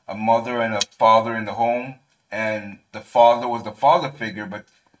mother and a father in the home, and the father was the father figure. But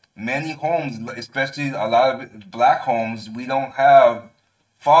many homes, especially a lot of black homes, we don't have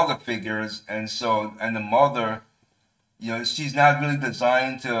father figures, and the mother, she's not really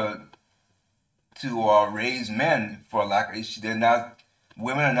designed to raise men, for lack of,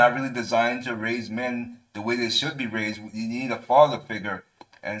 women are not really designed to raise men the way they should be raised. You need a father figure.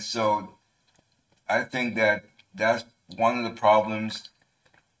 And so I think that's one of the problems.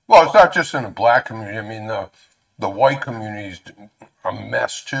 Well, it's not just in the black community. I mean, the white community is a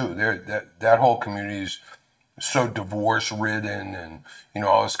mess too. That whole community is so divorce ridden, and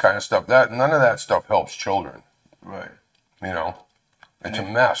all this kind of stuff. None of that stuff helps children. Right. It's a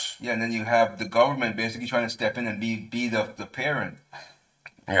mess. Yeah, and then you have the government basically trying to step in and be the parent.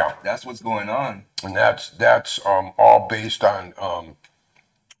 Yeah. That's what's going on. And that's all based on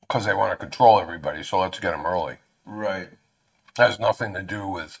because they want to control everybody. So let's get them early. Right. It has nothing to do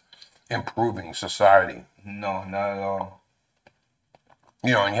with improving society. No, not at all.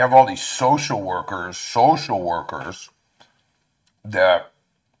 And you have all these social workers that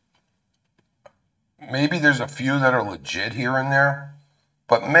maybe there's a few that are legit here and there,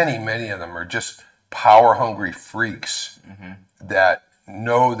 but many of them are just power-hungry freaks that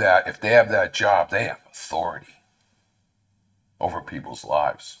know that if they have that job, they have authority over people's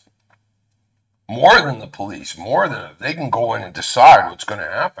lives. More than the police, they can go in and decide what's going to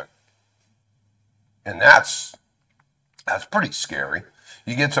happen. And that's pretty scary.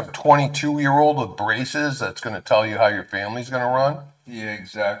 You get some 22-year-old with braces that's going to tell you how your family's going to run. Yeah,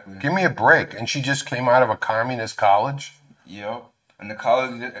 exactly. Give me a break. And she just came out of a communist college. Yep. And the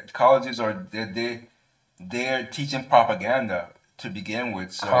colleges are they're teaching propaganda to begin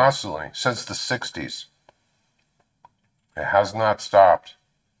with. So. Constantly, since the 60s. It has not stopped.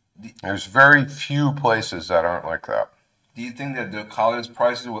 There's very few places that aren't like that. Do you think that the college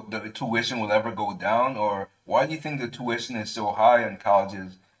prices, the tuition will ever go down? Or why do you think the tuition is so high in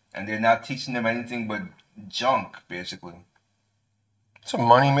colleges and they're not teaching them anything but junk, basically? It's a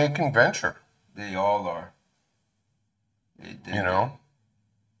money-making venture. They all are.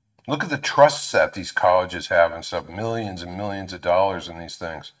 Look at the trusts that these colleges have and stuff, millions and millions of dollars in these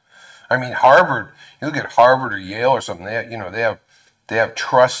things. I mean, Harvard, you look at Harvard or Yale or something, they have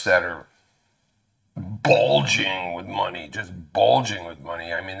trusts that are bulging with money, just bulging with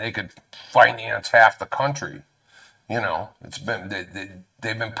money. I mean, they could finance half the country. It's been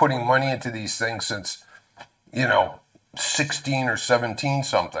they've been putting money into these things since 16 or 17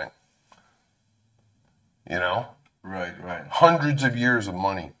 something. Right, right. Hundreds of years of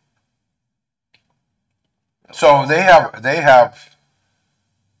money. So they have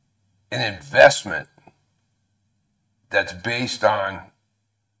an investment that's based on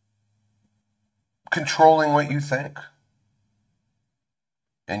controlling what you think.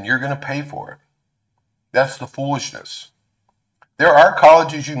 And you're going to pay for it. That's the foolishness. There are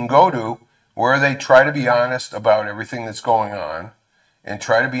colleges you can go to where they try to be honest about everything that's going on and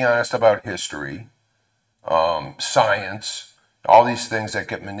try to be honest about history, science, all these things that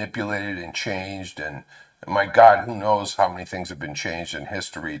get manipulated and changed. And my God, who knows how many things have been changed in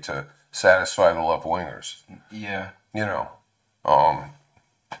history to satisfy the left-wingers. Yeah. You know,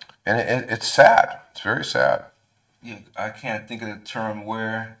 and it's sad. It's very sad. Yeah, I can't think of the term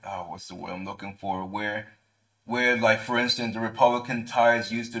where, what's the word I'm looking for? Where, like, for instance, the Republican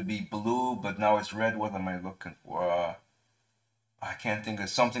ties used to be blue, but now it's red. What am I looking for? I can't think of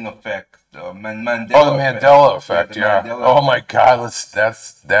something effect. Mandela. Oh, the Mandela effect. Yeah. Mandela Oh my God,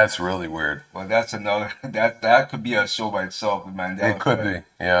 that's really weird. Well, that's another. That could be a show by itself. The Mandela. It could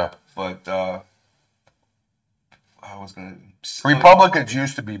effect. be. Yeah. But I was gonna. Republicans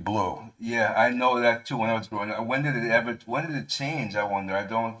used to be blue. Yeah, I know that too. When I was growing up, when did it change? I wonder. I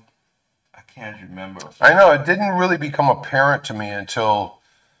can't remember. I know it didn't really become apparent to me until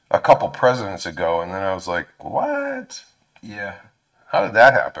a couple presidents ago, and then I was like, "What? Yeah. How did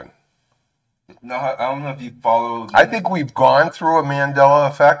that happen?" No, I don't know if you follow. I think we've gone through a Mandela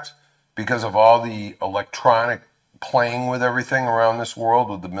effect because of all the electronic playing with everything around this world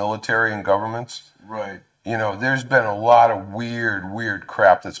with the military and governments. Right. You know, there's been a lot of weird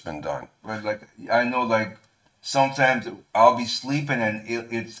crap that's been done. Right. Like I know, like sometimes I'll be sleeping and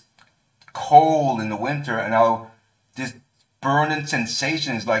it's cold in the winter, and this burning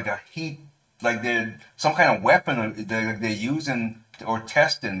sensation is like a heat, like they're some kind of weapon they're using or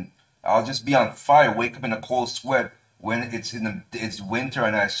testing. I'll just be on fire, wake up in a cold sweat when it's winter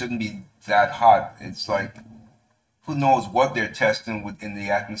and I shouldn't be that hot. It's like, who knows what they're testing in the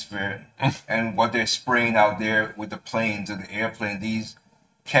atmosphere and what they're spraying out there with the planes and the airplane. These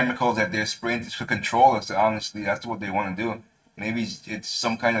chemicals that they're spraying to control us. Honestly, that's what they want to do. Maybe it's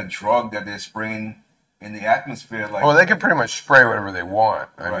some kind of drug that they're spraying in the atmosphere. Like, well, they can pretty much spray whatever they want.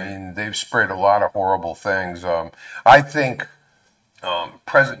 I mean, they've sprayed a lot of horrible things. I think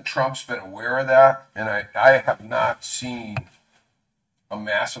President Trump's been aware of that, and I have not seen a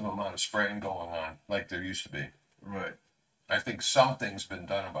massive amount of spraying going on like there used to be. Right. I think something's been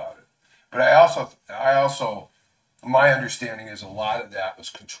done about it. But I also, my understanding is a lot of that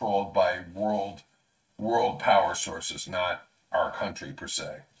was controlled by world power sources, not our country per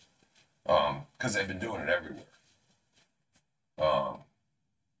se, because they've been doing it everywhere.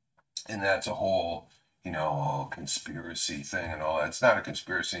 And that's a whole, conspiracy thing and all that. It's not a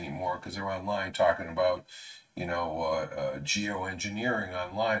conspiracy anymore because they're online talking about, geoengineering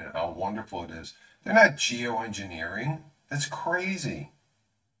online and how wonderful it is. They're not geoengineering. That's crazy.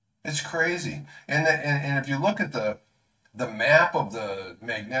 It's crazy. And if you look at the map of the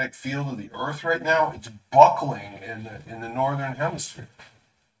magnetic field of the Earth right now, it's buckling in the northern hemisphere.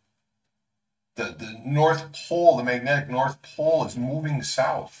 The North Pole, the magnetic North Pole, is moving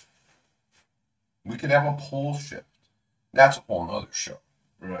south. We could have a pole shift. That's a whole nother show.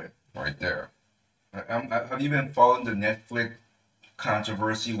 Right. Right there. Have you been following the Netflix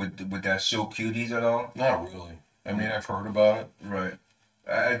controversy with that show Cuties at all? Not really. I mean, I've heard about it. Right.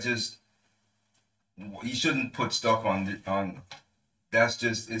 You shouldn't put stuff on. It's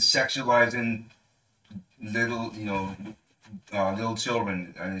sexualizing little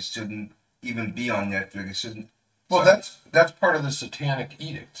children, and it shouldn't even be on Netflix. It shouldn't. Well, that's part of the Satanic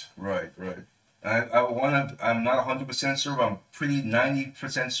Edict. Right. I'm not 100% sure, but I'm pretty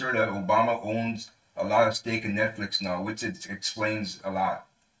 90% sure that Obama owns a lot of stake in Netflix now, which it explains a lot.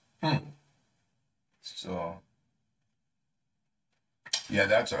 So. Yeah,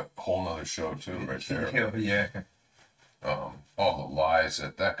 that's a whole nother show too, right there. Yeah. All the lies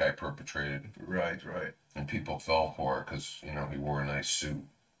that guy perpetrated. Right. And people fell for it because, he wore a nice suit.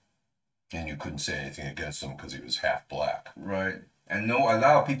 And you couldn't say anything against him because he was half black. Right. And a lot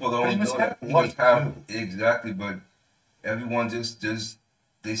of people don't know that he was half exactly, but everyone just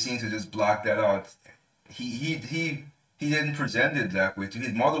they seem to just block that out. He didn't present it that way.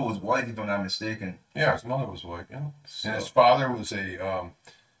 His mother was white, if I'm not mistaken. Yeah, his mother was white. Yeah, so, and his father was an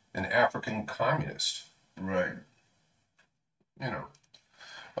African communist. Right.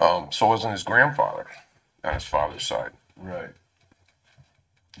 So wasn't his grandfather on his father's side. Right.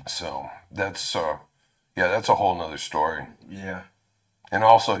 So that's that's a whole nother story. Yeah. And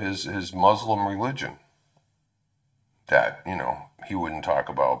also his Muslim religion. that, he wouldn't talk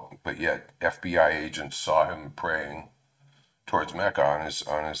about, but yet FBI agents saw him praying towards Mecca on his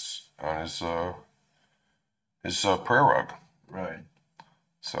prayer rug. Right.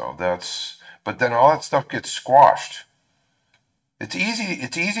 So but then all that stuff gets squashed. It's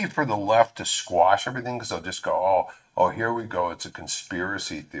easy for the left to squash everything because they'll just go, oh, here we go, it's a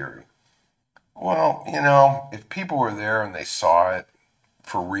conspiracy theory. Well, if people were there and they saw it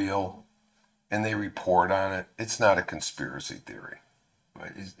for real and they report on it, it's not a conspiracy theory.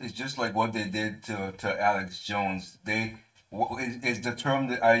 Right. It's just like what they did to Alex Jones. Is the term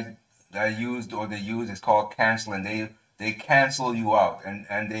that I used or they use is called canceling. They cancel you out, and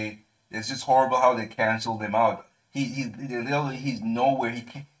it's just horrible how they canceled him out. He's nowhere.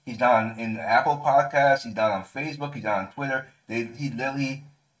 He's not in Apple Podcasts. He's not on Facebook. He's not on Twitter.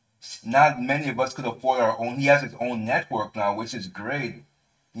 Not many of us could afford our own. He has his own network now, which is great.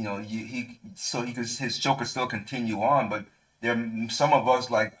 His show could still continue on. But some of us,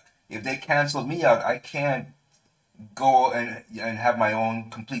 like, if they canceled me out, I can't go and have my own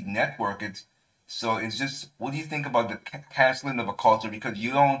complete network. It's just, what do you think about the canceling of a culture? Because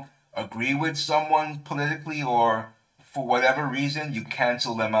you don't agree with someone politically or for whatever reason, you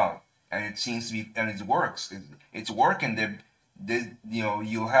cancel them out, and it seems to be, and it works. It's working.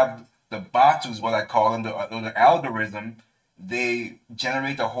 You have the bots, is what I call them, the algorithm. They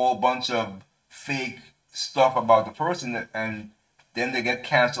generate a whole bunch of fake stuff about the person, and then they get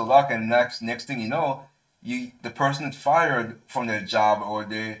canceled out, and next thing you know, the person is fired from their job, or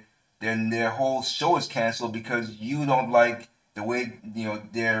their whole show is canceled because you don't like the way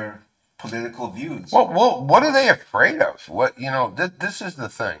their political views. Well, what are they afraid of? This is the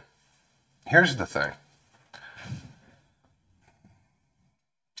thing. Here's the thing.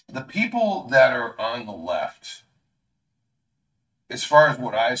 The people that are on the left, as far as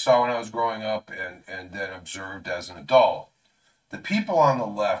what I saw when I was growing up and then observed as an adult, the people on the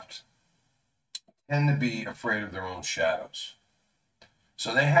left tend to be afraid of their own shadows.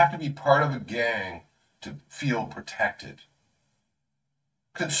 So they have to be part of a gang to feel protected.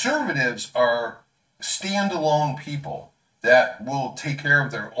 Conservatives are standalone people that will take care of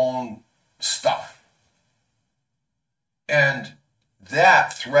their own stuff. And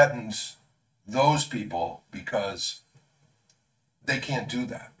that threatens those people because they can't do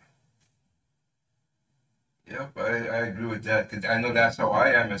that. Yep, I agree with that, because I know that's how I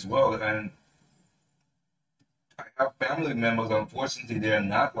am as well. And I have family members, unfortunately, they're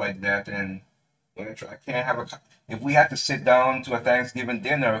not like that. And I can't have if we had to sit down to a Thanksgiving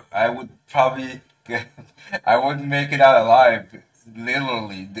dinner, I would probably I wouldn't make it out alive.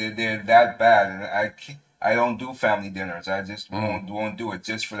 Literally, they're that bad, and I don't do family dinners. I just won't do it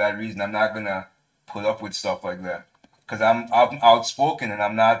just for that reason. I'm not gonna put up with stuff like that because I'm outspoken, and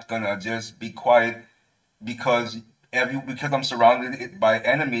I'm not gonna just be quiet because I'm surrounded by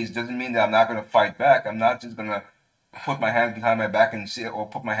enemies doesn't mean that I'm not gonna fight back. I'm not just gonna put my hands behind my back and say, or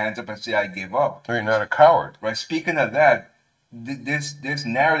put my hands up and say I give up. You're not a coward. Right. Speaking of that, this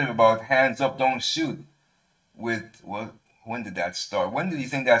narrative about hands up, don't shoot. When did that start? When did you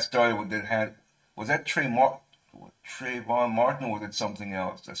think that started with the hand? Was that Trayvon Martin, or was it something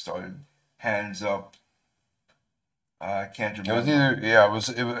else that started hands up? I can't remember.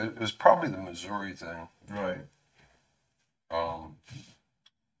 It was probably the Missouri thing. Right.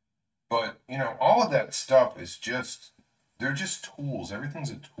 But, all of that stuff is they're just tools. Everything's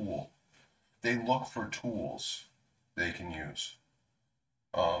a tool. They look for tools they can use.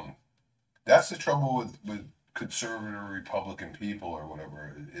 That's the trouble with conservative Republican people or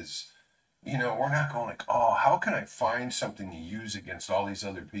whatever is, we're not going like, oh, how can I find something to use against all these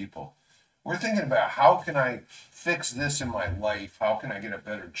other people? We're thinking about how can I fix this in my life? How can I get a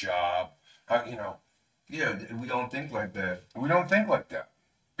better job? Yeah, we don't think like that. We don't think like that.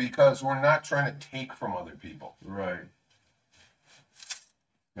 Because we're not trying to take from other people. Right.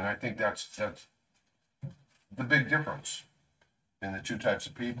 And I think that's the big difference in the two types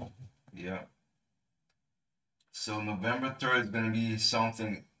of people. Yeah. So November 3rd is going to be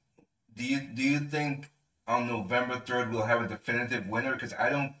something. Do you think on November 3rd we'll have a definitive winner? Because I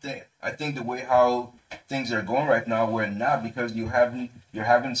think the way how things are going right now, we're not, because you're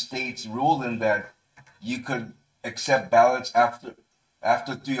having states ruling that you could accept ballots after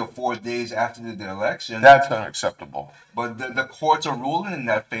 3 or 4 days after the election. That's unacceptable. But the courts are ruling in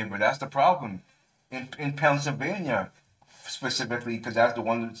that favor. That's the problem. In Pennsylvania, specifically, because that's the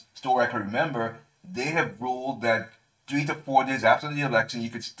one story I can remember, they have ruled that 3 to 4 days after the election, you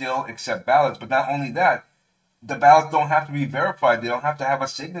could still accept ballots. But not only that, the ballots don't have to be verified. They don't have to have a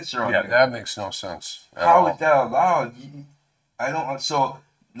signature on it. Yeah, that makes no sense. How is that allowed? I don't. So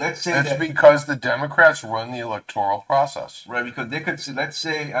let's say That's that, because the Democrats run the electoral process. right, because they could say, let's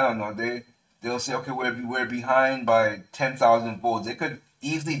say, I don't know, they'll say, okay, we're behind by 10,000 votes. They could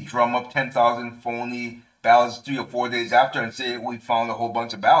easily drum up 10,000 phony ballots 3 or 4 days after and say we found a whole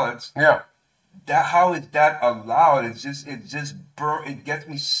bunch of ballots. Yeah. That, how is that allowed? It gets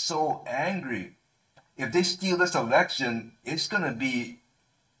me so angry. If they steal this election, it's gonna be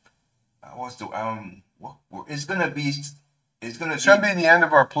what's the what, it's gonna be It's going to be the end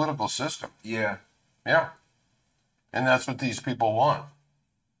of our political system. yeah. Yeah. And that's what these people want.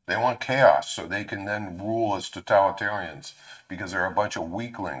 They want chaos so they can then rule as totalitarians because they're a bunch of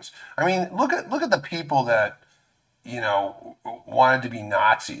weaklings. I mean, look at the people that, wanted to be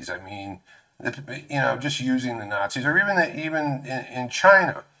Nazis. I mean, just using the Nazis, or even in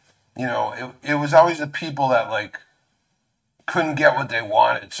China, it was always the people that like couldn't get what they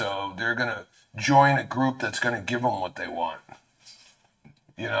wanted, so they're going to join a group that's going to give them what they want,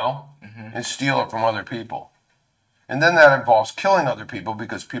 and steal it from other people. And then that involves killing other people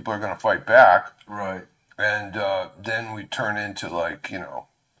because people are going to fight back. Right. And then we turn into like,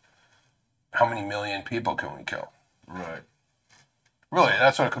 how many million people can we kill? Right. Really,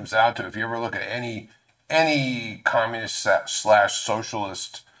 that's what it comes down to. If you ever look at any communist /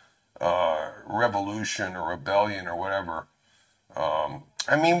 socialist revolution or rebellion or whatever,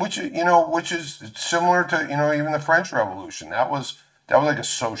 which is similar to even the French Revolution. That was like a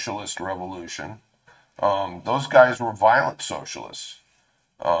socialist revolution. Those guys were violent socialists.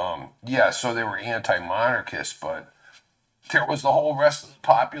 So they were anti-monarchists, but there was the whole rest of the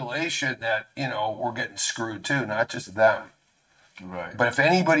population that were getting screwed too, not just them. Right. But if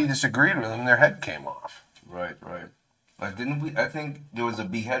anybody disagreed with them, their head came off. Right. Like, didn't we? I think there was a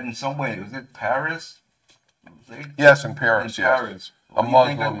beheading somewhere. Was it Paris? Yes, in Paris. In yes. Paris. A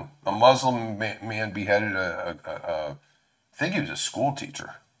Muslim man beheaded I think he was a school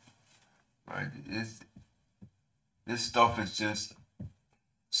teacher. Right. This stuff is just.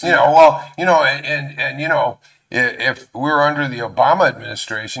 If we were under the Obama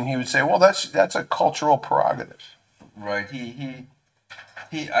administration, he would say, well, that's a cultural prerogative. Right.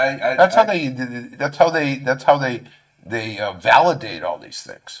 That's how they validate all these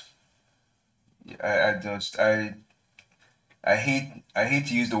things. I hate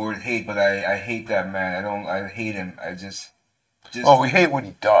to use the word hate, but I hate that man. I hate him. We hate what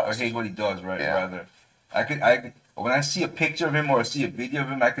he does. I hate what he does, right? Yeah. Rather, I could when I see a picture of him or see a video of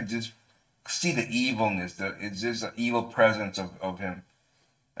him, I could just see the evilness. It's just an evil presence of him,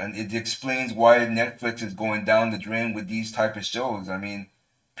 and it explains why Netflix is going down the drain with these type of shows. I mean,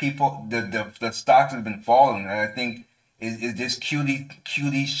 people, the stocks have been falling, and I think is this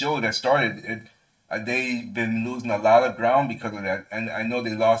cutie show that started. They've been losing a lot of ground because of that, and I know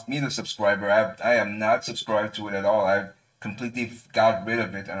they lost me the subscriber. I am not subscribed to it at all. I've completely got rid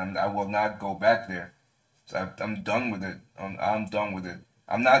of it, and I will not go back there. So I'm done with it. I'm done with it.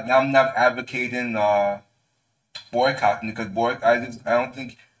 I'm not advocating boycotting because I don't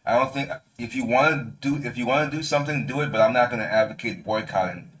think if you want to do something, do it. But I'm not going to advocate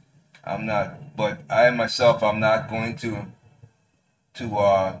boycotting. I'm not. But I myself, I'm not going to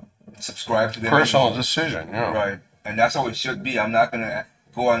subscribe to them. Personal decision, yeah. Right, and that's how it should be. I'm not going to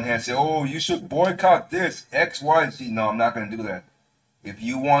go on here and say, oh, you should boycott this X, Y, Z. No, I'm not going to do that. If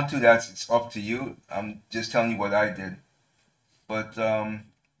you want to, it's up to you. I'm just telling you what I did. But well,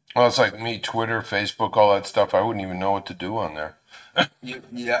 it's like me, Twitter, Facebook, all that stuff. I wouldn't even know what to do on there.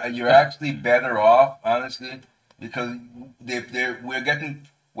 you're actually better off, honestly, because we're getting.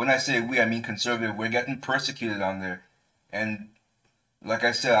 When I say we, I mean conservative. We're getting persecuted on there, and like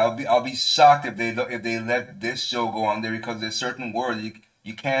I said, I'll be shocked if they let this show go on there because there's certain words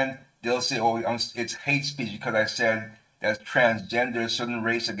you can't. They'll say, oh, it's hate speech because I said that's transgender, certain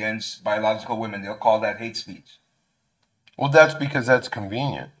race against biological women. They'll call that hate speech. Well, that's because that's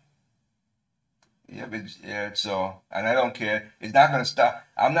convenient. Yeah, but so, and I don't care. It's not gonna stop.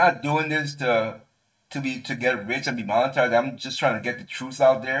 I'm not doing this to get rich and be monetized. I'm just trying to get the truth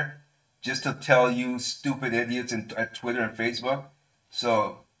out there, just to tell you stupid idiots at Twitter and Facebook.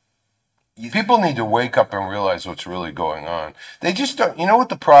 So, people need to wake up and realize what's really going on. They just don't. You know what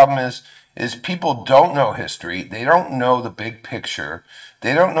the problem is? Is people don't know history. They don't know the big picture.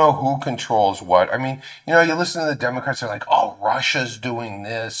 They don't know who controls what. I mean, you listen to the Democrats, they're like, oh, Russia's doing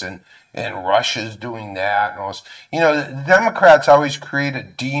this and Russia's doing that. And all this. The Democrats always create a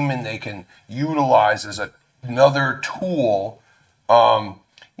demon they can utilize as another tool.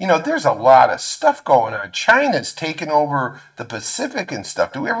 There's a lot of stuff going on. China's taken over the Pacific and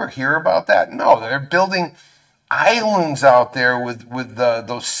stuff. Do we ever hear about that? No, they're building islands out there with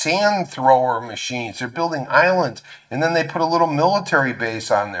those sand thrower machines. They're building islands, and then they put a little military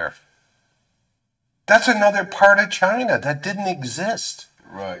base on there. That's another part of China that didn't exist.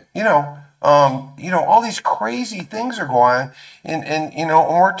 Right. All these crazy things are going on, and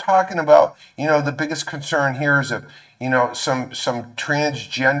we're talking about, the biggest concern here is if, some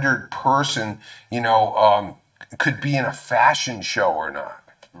transgendered person, could be in a fashion show or not.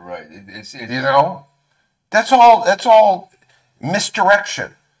 Right. That's all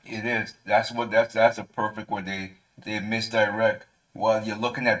misdirection. It is. That's a perfect where they misdirect. While you're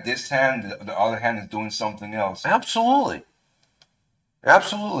looking at this hand, the other hand is doing something else. Absolutely.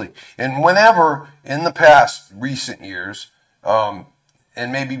 And whenever in the past recent years, and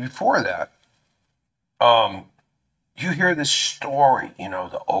maybe before that, you hear this story,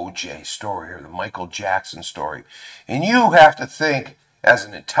 the OJ story or the Michael Jackson story, and you have to think as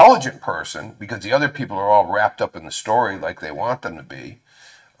an intelligent person, because the other people are all wrapped up in the story like they want them to be.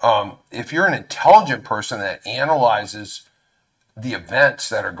 If you're an intelligent person that analyzes the events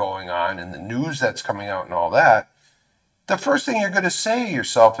that are going on and the news that's coming out and all that, the first thing you're going to say to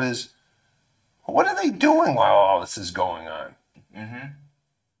yourself is, what are they doing while all this is going on? Mm-hmm.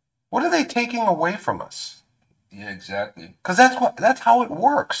 What are they taking away from us? Yeah, exactly. Because that's how it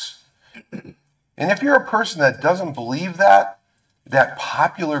works. And if you're a person that doesn't believe that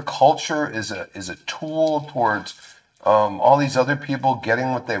popular culture is a tool towards all these other people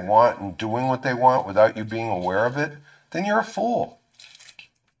getting what they want and doing what they want without you being aware of it, then you're a fool.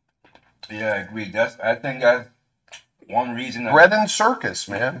 Yeah, I agree. I think that's one reason. Bread and circus,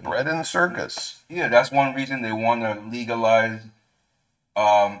 man. Bread and circus. Yeah, that's one reason they want to legalize,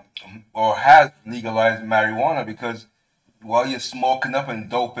 or have legalized marijuana, because while you're smoking up and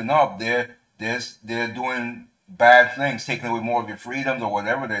doping up, they're doing bad things, taking away more of your freedoms or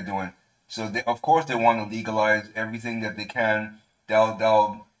whatever they're doing. So of course they want to legalize everything that they can.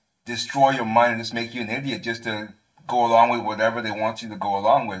 They'll destroy your mind and just make you an idiot just to go along with whatever they want you to go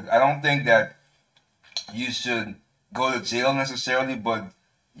along with. I don't think that you should go to jail necessarily, but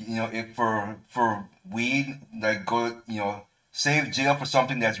if for weed, like save jail for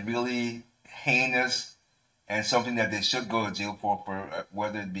something that's really heinous and something that they should go to jail for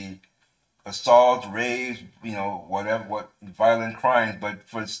whether it be assault, rape, whatever, violent crimes. But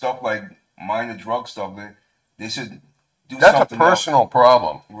for stuff like minor drug stuff, they should do That's something a personal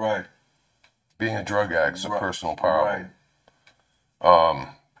problem. Right. Being a drug addict is a personal problem. Right.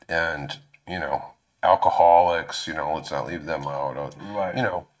 And, alcoholics, let's not leave them out.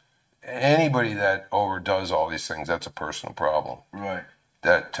 Right. Anybody that overdoes all these things, that's a personal problem. Right.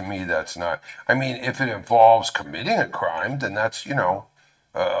 That, to me, that's not, if it involves committing a crime, then that's,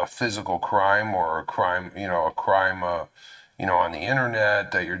 a physical crime or a crime, on the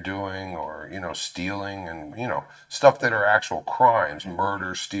internet that you're doing, or, stealing and, stuff that are actual crimes,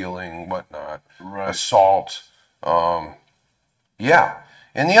 murder, stealing, whatnot, right. Assault. Yeah.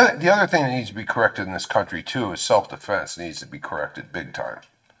 And the other thing that needs to be corrected in this country, too, is self-defense needs to be corrected big time.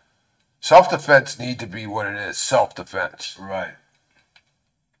 Self-defense need to be what it is, self-defense. Right.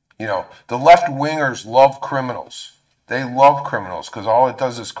 The left-wingers love criminals. They love criminals because all it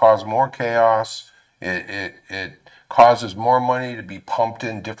does is cause more chaos. It causes more money to be pumped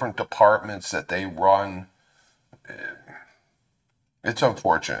in different departments that they run. It's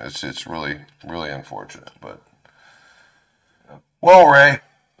unfortunate. It's really, really unfortunate. But well, Ray.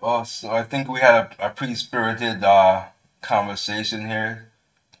 Well, so I think we had a pretty spirited conversation here,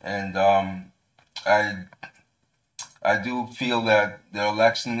 and I do feel that the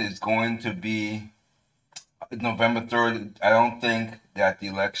election is going to be November 3rd. I don't think that the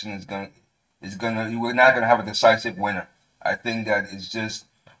election we're not gonna have a decisive winner. I think that it's just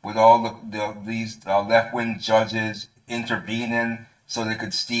with all these left-wing judges intervening so they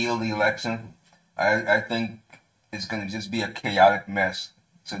could steal the election. I think it's gonna just be a chaotic mess.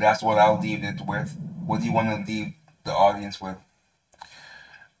 So that's what I'll leave it with. What do you want to leave the audience with?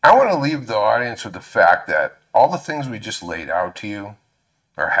 I want to leave the audience with the fact that all the things we just laid out to you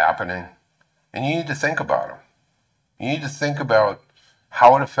are happening, and you need to think about them. You need to think about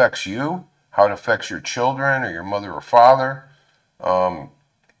how it affects you, how it affects your children or your mother or father,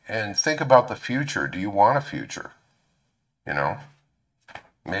 and think about the future. Do you want a future?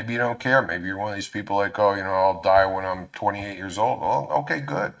 Maybe you don't care. Maybe you're one of these people like, I'll die when I'm 28 years old. Well, okay,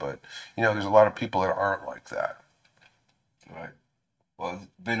 good. But, there's a lot of people that aren't like that. Right. Well, it's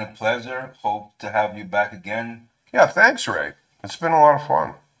been a pleasure. Hope to have you back again. Yeah, thanks, Ray. It's been a lot of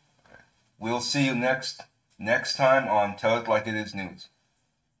fun. We'll see you next time on Tell It Like It Is News.